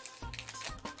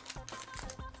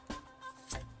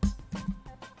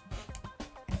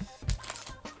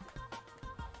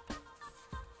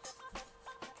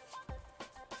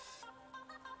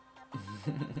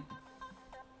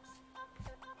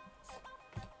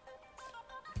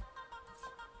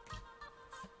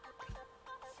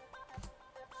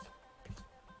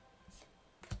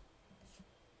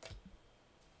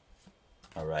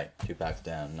 Alright, 2 packs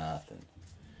down, nothing.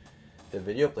 The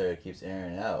video player keeps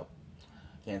airing out.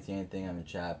 Can't see anything on the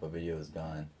chat, but video is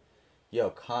gone.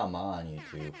 Yo, come on,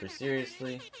 YouTube. For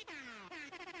seriously?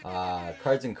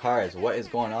 Cards and Cards, what is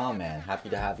going on, man? Happy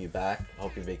to have you back. I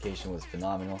hope your vacation was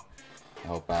phenomenal. I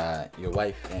hope your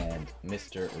wife and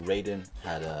Mr. Raiden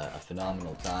had a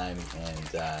phenomenal time,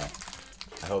 and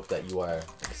I hope that you are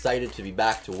excited to be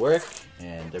back to work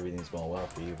and everything's going well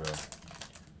for you, bro.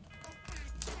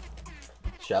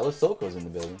 Shallow Soko's in the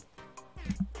building.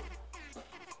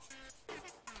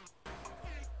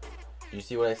 Did you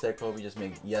see what I said, Kobe? Just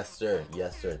make yes, sir.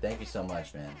 Yes, sir. Thank you so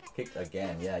much, man. Kicked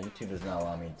again. Yeah, YouTube does not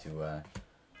allow me to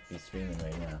be streaming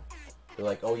right now. They're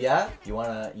like, oh yeah, you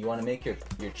wanna make your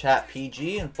chat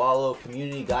PG and follow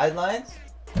community guidelines?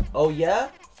 Oh yeah,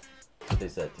 that's what they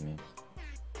said to me.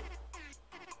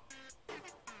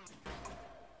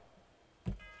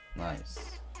 Nice.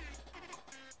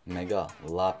 Mega,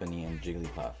 Lopunny, and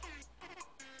Jigglypuff.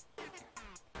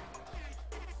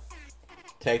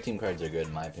 Tag team cards are good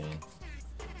in my opinion.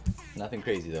 Nothing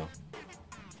crazy though.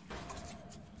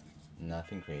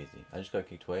 Nothing crazy. I just got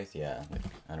kicked twice. Yeah, like,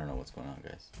 I don't know what's going on,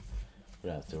 guys. We're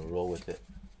gonna have to roll with it.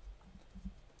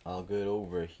 All good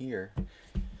over here.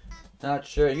 Not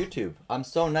sure. YouTube, I'm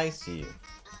so nice to you.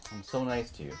 I'm so nice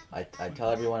to you. I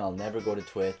tell everyone I'll never go to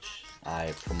Twitch.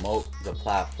 I promote the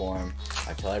platform.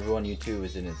 I tell everyone YouTube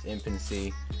is in its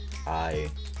infancy. I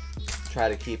try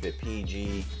to keep it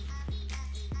PG.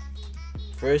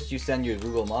 First you send your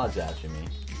Google mods after me.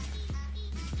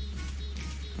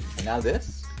 And now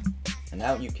this? And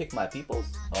now you kick my peoples?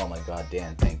 Oh my God,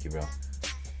 Dan, thank you, bro.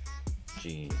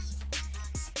 Jeez.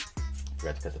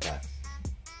 Forgot to cut the packs.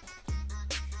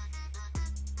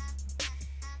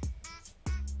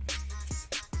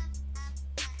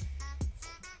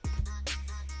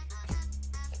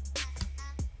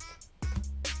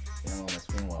 Damn, my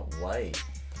screen went white.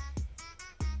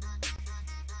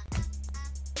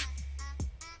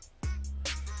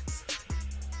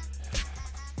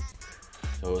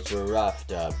 Those were rough,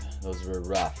 Dub. Those were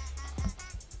rough.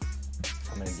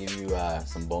 I'm gonna give you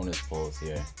some bonus pulls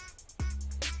here.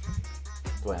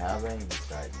 Do I have any?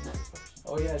 Besides,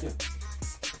 oh yeah, I do.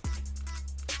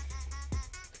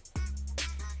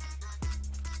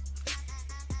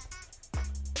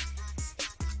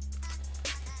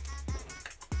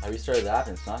 I restarted the app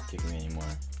and it's not kicking me anymore.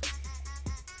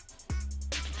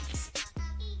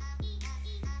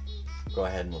 Go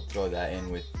ahead and we'll throw that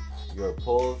in with your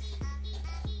pulls.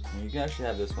 And you can actually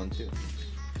have this one too.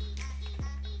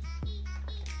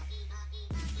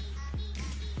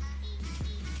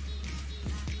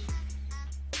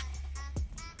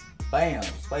 Bam!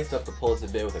 Spiced up the pulls a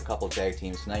bit with a couple tag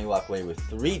teams. So now you walk away with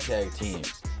 3 tag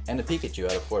teams and a Pikachu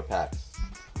out of 4 packs.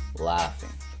 Laughing.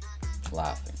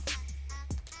 Laughing.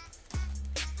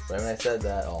 Right when I said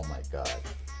that, oh my God.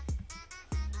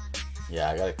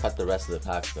 Yeah, I gotta cut the rest of the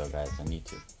packs though, guys. I need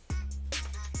to.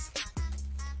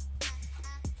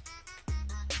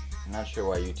 I'm not sure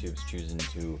why YouTube's choosing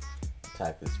to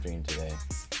attack the stream today.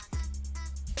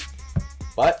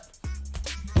 But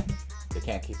they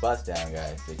can't keep us down,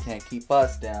 guys. They can't keep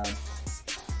us down.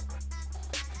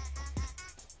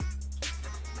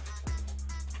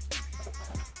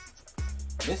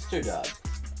 Mr. Dub.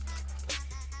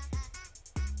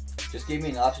 Just gave me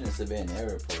an option to submit an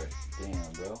error report.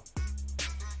 Damn, bro.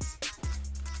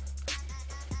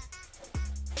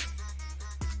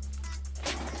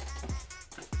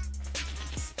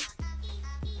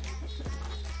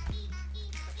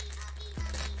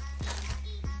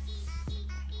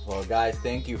 Well, guys,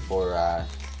 thank you for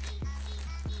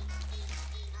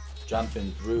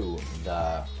jumping through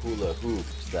the hula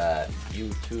hoops that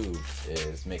YouTube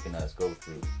is making us go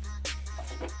through.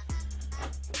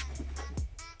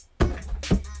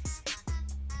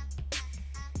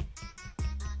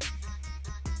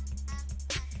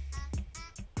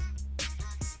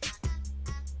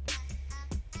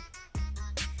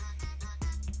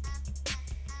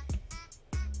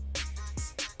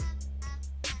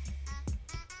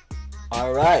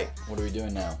 Alright, what are we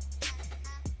doing now?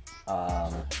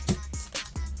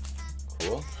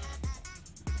 Cool.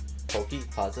 Pokey,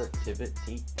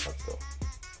 positivity, let's go.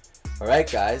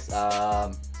 Alright guys,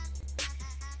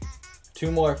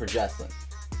 2 more for Jesslyn.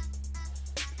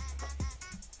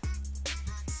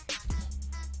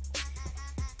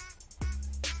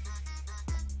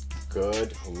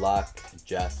 Good luck,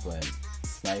 Jesslyn.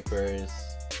 Snipers,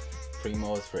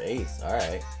 primos for ace,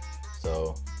 alright.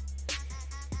 So,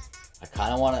 I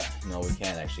kind of want to... No, we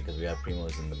can't actually because we have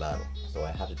primos in the battle. So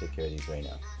I have to take care of these right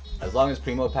now. As long as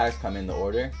primo packs come in the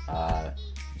order,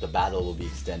 the battle will be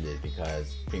extended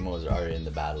because primos are in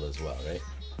the battle as well, right?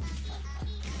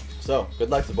 So, good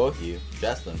luck to both of you.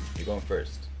 Jesslyn, you're going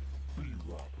first.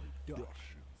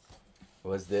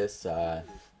 Was this the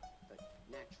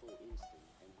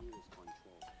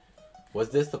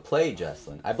play,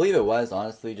 Jesslyn? I believe it was,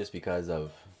 honestly, just because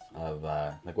of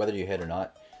like whether you hit or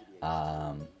not.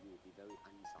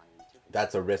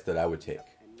 That's a risk that I would take.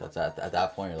 That's at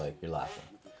that point you're laughing.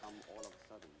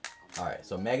 Alright,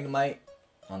 so Magnemite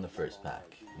on the first pack.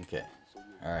 Okay.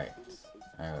 Alright,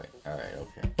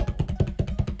 okay.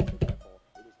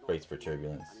 Brace for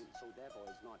turbulence.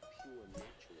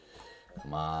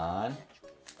 Come on.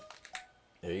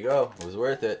 There you go. It was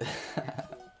worth it.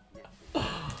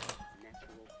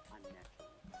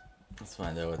 Let's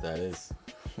find out what that is.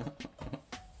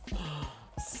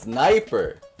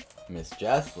 Sniper! Miss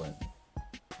Jesslyn.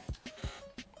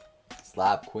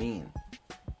 Slab Queen.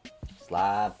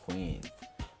 Slab Queen.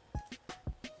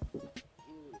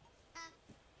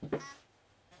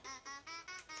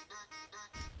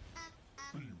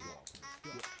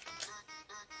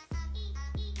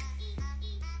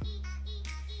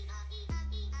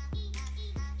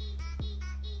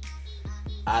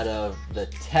 Out of the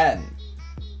 10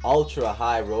 Ultra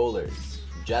High Rollers,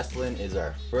 Jesslyn is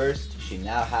our first. She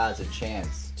now has a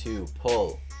chance to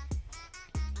pull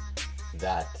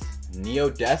that Neo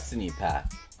Destiny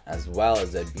pack, as well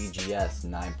as a BGS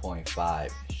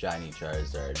 9.5 Shiny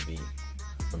Charizard V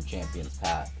from Champions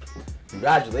Pack.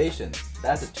 Congratulations!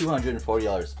 That's a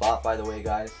 $240 spot, by the way,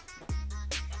 guys.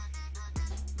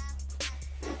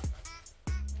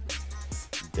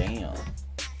 Damn.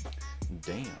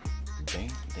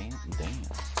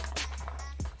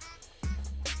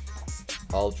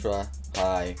 Ultra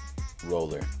High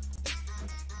Roller.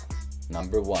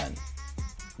 Number 1,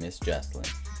 Miss Jesslyn.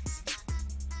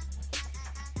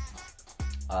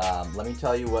 Let me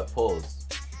tell you what pulls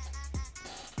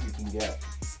you can get.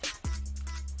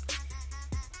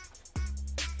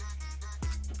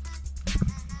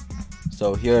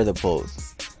 So here are the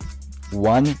pulls.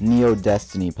 1 Neo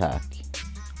Destiny pack.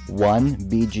 1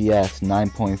 BGS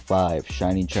 9.5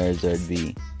 Shiny Charizard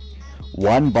V.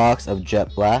 1 box of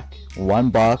Jet Black. 1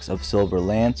 box of Silver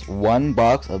Lance. 1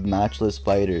 box of Matchless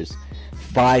Fighters.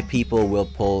 5 people will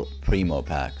pull Primo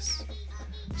packs.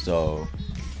 So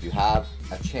you have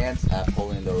a chance at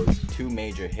pulling those 2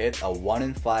 major hits, a 1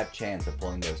 in 5 chance of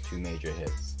pulling those 2 major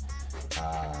hits.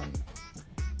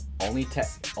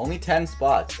 Only 10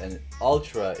 spots, an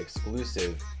ultra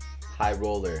exclusive high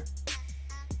roller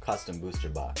custom booster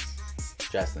box.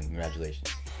 Jesslyn, congratulations.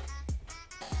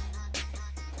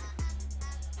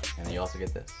 And then you also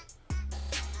get this.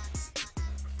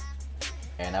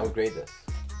 And I would grade this.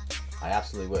 I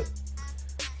absolutely would.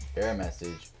 Error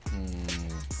message.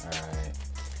 Alright.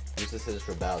 Use the scissors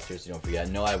for battle. Seriously, don't forget.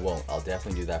 No, I won't. I'll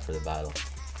definitely do that for the battle.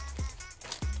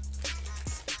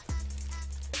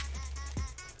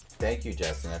 Thank you,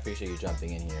 Jesslyn. I appreciate you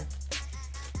jumping in here.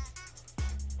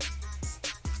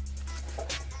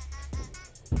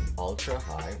 Ultra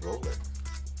High Roller.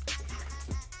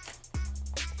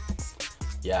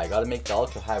 Yeah, I gotta make the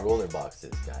Ultra High Roller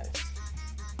boxes, guys.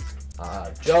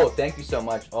 Joe, thank you so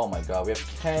much. Oh my god, we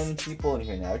have 10 people in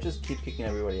here now. It just keeps kicking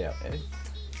everybody out, eh?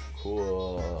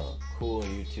 Cool,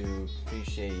 YouTube.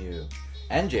 Appreciate you.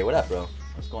 NJ, what up, bro?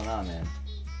 What's going on, man?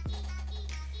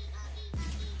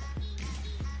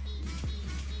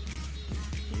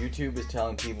 YouTube is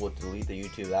telling people to delete the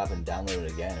YouTube app and download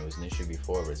it again. It was an issue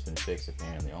before, but it's been fixed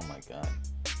apparently. Oh my god.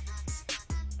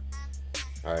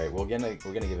 All right, we're gonna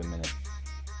give it a minute.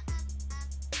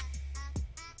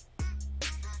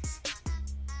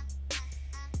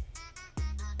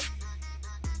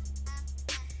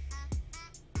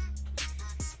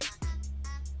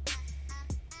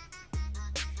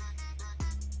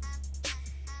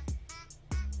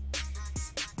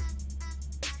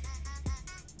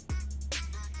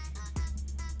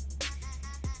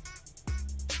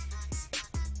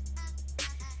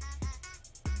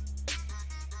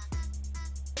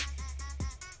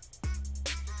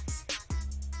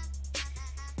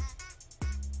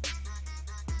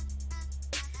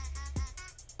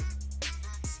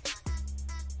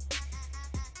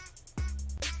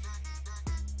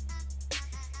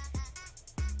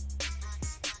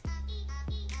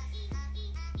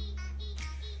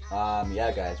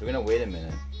 Yeah, guys, we're gonna wait a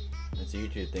minute. It's a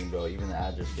YouTube thing, bro. Even the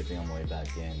ads are skipping on the way back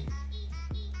in.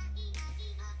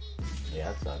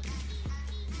 Yeah, that sucks.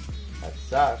 That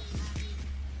sucks.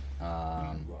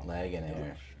 Lag and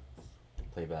error.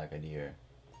 Playback ID here.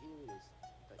 Here is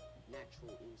the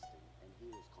natural instinct, and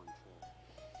here is control.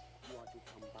 You are to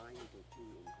combine the two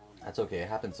in harmony. That's okay. It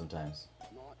happens sometimes.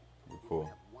 Not We're if cool. you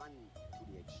have one to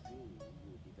the extreme,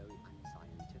 you will be very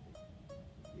unscientific.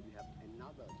 If you have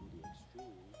another to the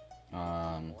extreme, all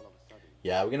of a sudden.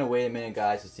 Yeah, we're gonna wait a minute,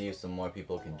 guys, to see if some more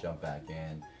people can jump back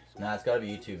in. Nah, it's gotta be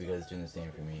YouTube because it's doing the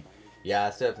same for me. Yeah,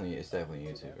 it's definitely YouTube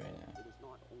right now. It is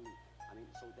not only, I mean,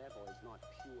 so therefore it's not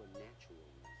pure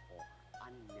naturalness or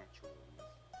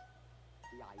unnaturalness.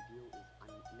 The ideal is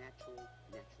unnatural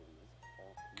naturalness or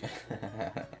natural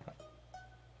naturalness.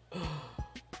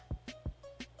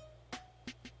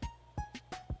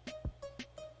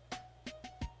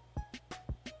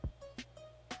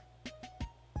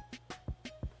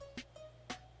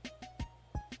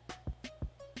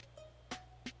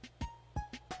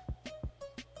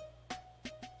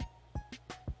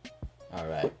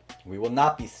 Alright. We will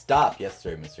not be stopped. Yes,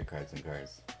 sir, Mr. Cards and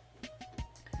Cars.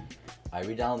 I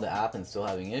re-downloaded the app and still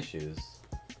having issues.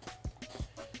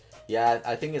 Yeah,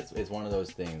 I think it's one of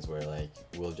those things where, like,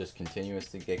 we'll just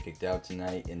continuously get kicked out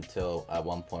tonight until at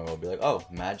one point we'll be like, oh,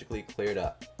 magically cleared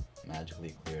up.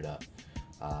 Magically cleared up.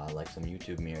 Like some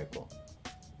YouTube miracle.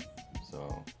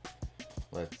 So,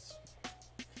 let's...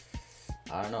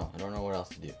 I don't know what else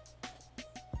to do.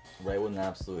 Right when the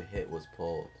absolute hit was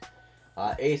pulled.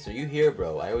 Ace, are you here,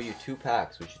 bro? I owe you 2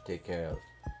 packs we should take care of.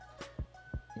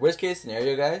 Worst case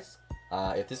scenario, guys,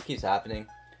 if this keeps happening,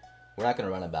 we're not going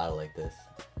to run a battle like this.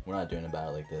 We're not doing a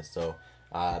battle like this. So,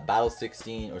 battle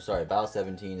 17 is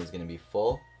going to be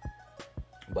full.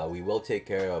 But we will take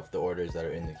care of the orders that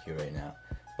are in the queue right now.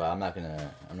 But I'm not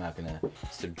gonna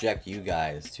subject you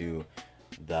guys to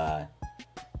the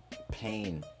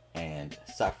pain and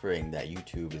suffering that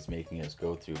YouTube is making us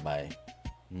go through by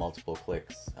multiple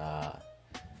clicks,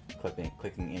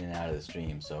 clicking in and out of the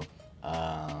stream. So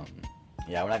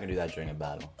yeah, we're not gonna do that during a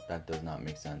battle. That does not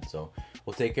make sense. So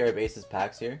we'll take care of Ace's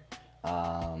packs here,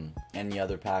 any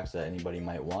other packs that anybody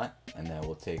might want, and then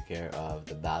we'll take care of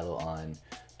the battle on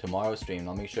tomorrow's stream.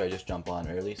 I'll make sure I just jump on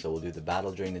early, so we'll do the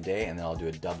battle during the day, and then I'll do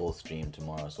a double stream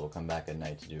tomorrow. So we'll come back at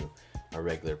night to do our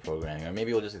regular programming, or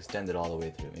maybe we'll just extend it all the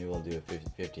way through. Maybe we'll do a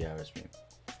 50-hour stream.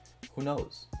 Who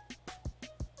knows?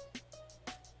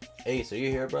 Ace, are you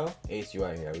here, bro? Ace, you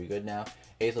are here. Are we good now?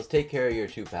 Ace, let's take care of your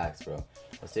 2 packs, bro.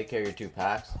 Let's take care of your 2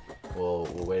 packs. We'll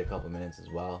wait a couple minutes as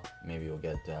well. Maybe we'll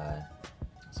get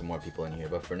some more people in here.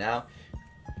 But for now,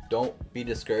 don't be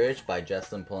discouraged by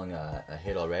Jesslyn pulling a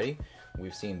hit already.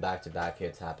 We've seen back-to-back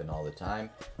hits happen all the time.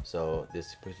 So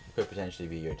this could potentially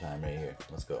be your time right here.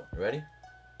 Let's go. You ready?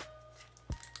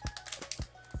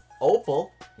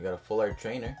 Opal, you got a full art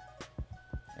trainer.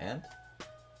 And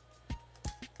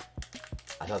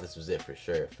I thought this was it for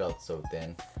sure. It felt so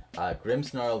thin.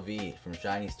 Grimmsnarl V from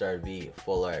Shiny Star V,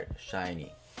 full art,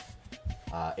 shiny.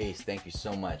 Ace, thank you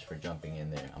so much for jumping in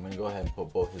there. I'm gonna go ahead and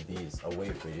put both of these away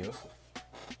for you.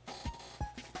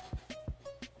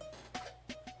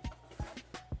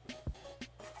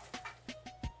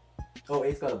 Oh,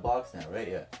 Ace got a box now, right?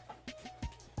 Yeah.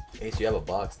 Ace, you have a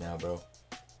box now, bro.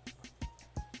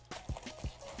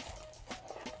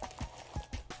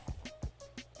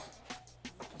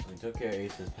 Took care of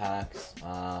Ace's packs,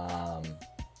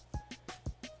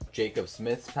 Jacob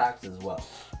Smith's packs as well.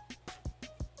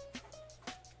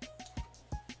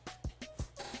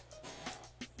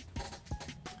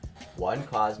 One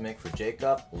cosmic for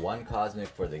Jacob, 1 cosmic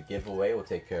for the giveaway. We'll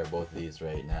take care of both of these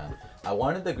right now. I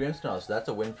wanted the Grimmsnarl, so that's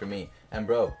a win for me. And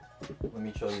bro, let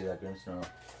me show you that Grimmsnarl.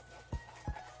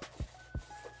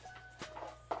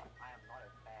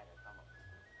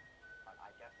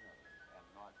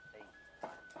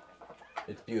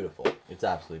 It's beautiful. It's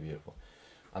absolutely beautiful.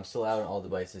 I'm still out on all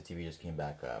devices. TV just came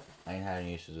back up. I ain't had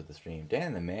any issues with the stream.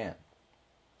 Dan the man.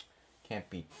 Can't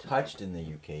be touched in the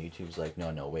UK. YouTube's like,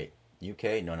 no, wait.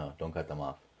 UK? No, don't cut them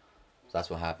off. So that's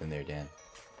what happened there, Dan.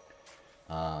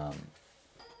 I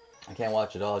can't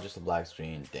watch it all, just a black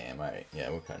screen. Damn, alright.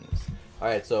 Yeah, we're cutting this.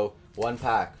 Alright, so 1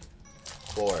 pack.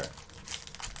 4.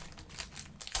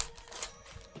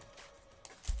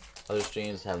 Other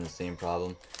streams having the same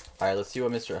problem. Alright, let's see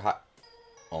what Mr.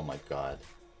 Oh my god.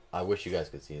 I wish you guys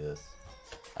could see this.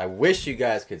 I wish you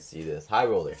guys could see this. High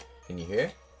roller. Can you hear?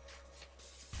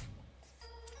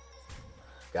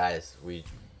 Guys, we're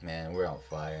on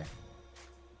fire.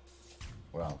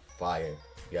 We're on fire.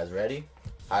 You guys ready?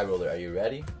 High roller, are you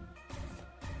ready?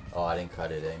 Oh, I didn't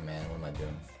cut it, man. What am I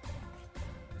doing?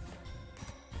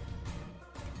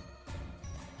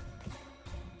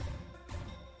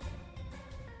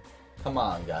 Come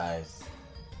on, guys.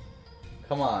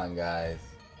 Come on, guys.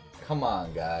 Come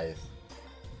on, guys.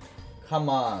 Come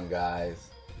on,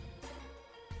 guys.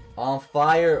 On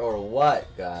fire or what,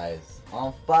 guys?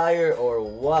 On fire or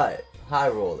what? High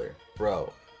roller,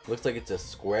 bro. Looks like it's a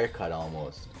square cut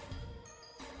almost.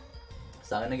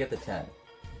 So I'm gonna get the 10.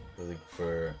 So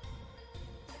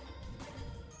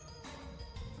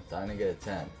I'm gonna get a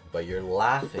 10. But you're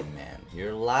laughing, man.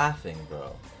 You're laughing,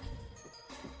 bro.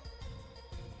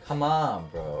 Come on,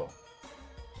 bro.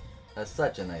 That's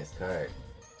such a nice card.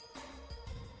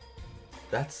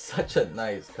 That's such a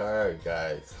nice card,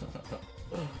 guys.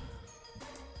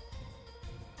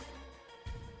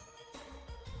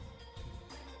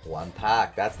 One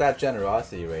pack. That's that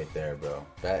generosity right there, bro.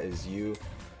 That is you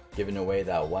giving away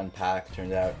that 1 pack.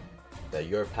 Turned out that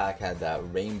your pack had that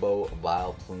Rainbow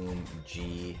Vileplume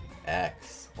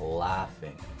GX.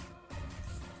 Laughing.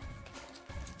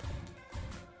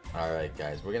 Alright,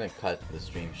 guys. We're going to cut the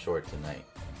stream short tonight.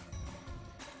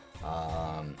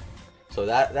 So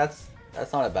that's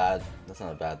not a bad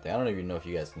thing. I don't even know if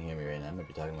you guys can hear me right now. I might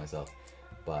be talking to myself,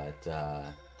 but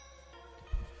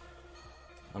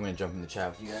I'm gonna jump in the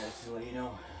chat with you guys to let you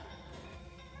know.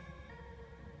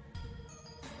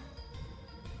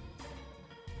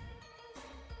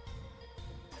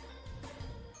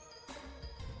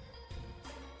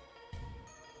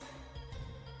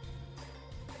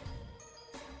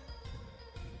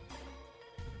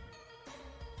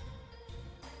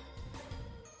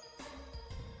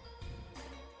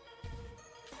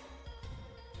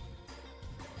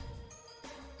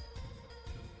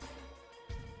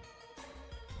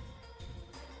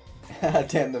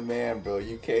 Damn the man, bro.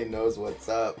 UK knows what's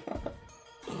up.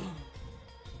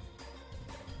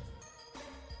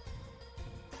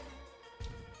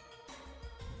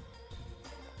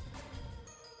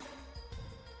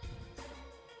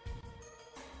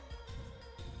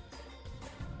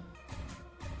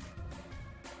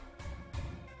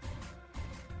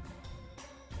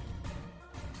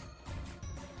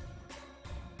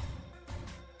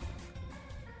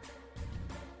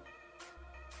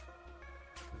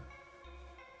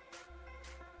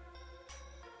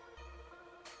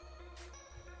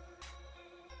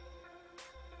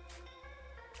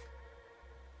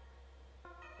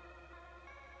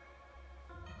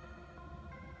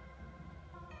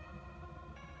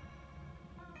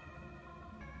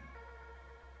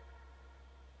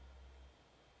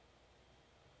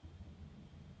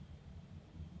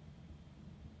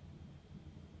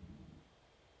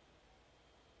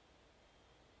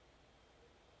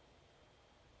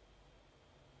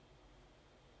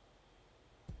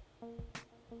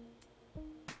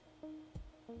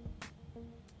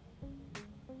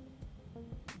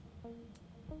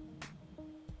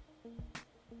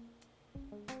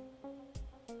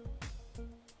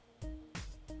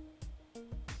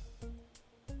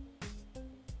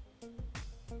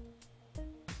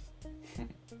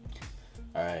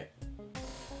 Alright,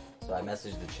 so I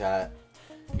messaged the chat.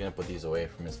 I'm gonna put these away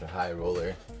for Mr. High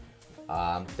Roller.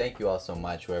 Thank you all so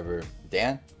much, whoever.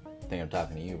 Dan? I think I'm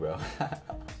talking to you, bro.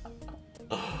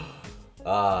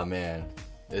 Oh man,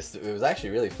 it was actually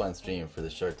a really fun stream for the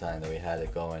short time that we had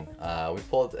it going. We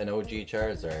pulled an OG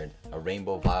Charizard, a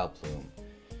Rainbow Vileplume.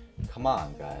 Come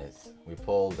on, guys. We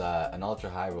pulled an Ultra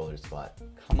Highroller spot.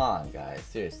 Come on, guys.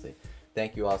 Seriously.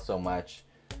 Thank you all so much.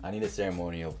 I need a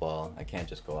ceremonial ball. I can't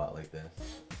just go out like this.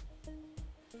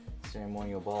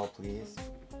 Ceremonial ball, please.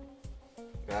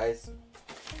 Guys,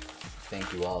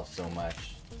 thank you all so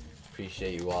much.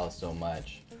 Appreciate you all so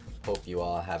much. Hope you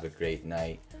all have a great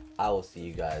night. I will see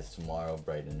you guys tomorrow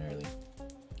bright and early.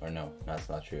 Or no, that's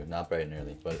not true. Not bright and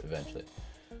early, but eventually.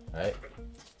 Alright?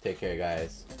 Take care,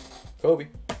 guys. Kobe.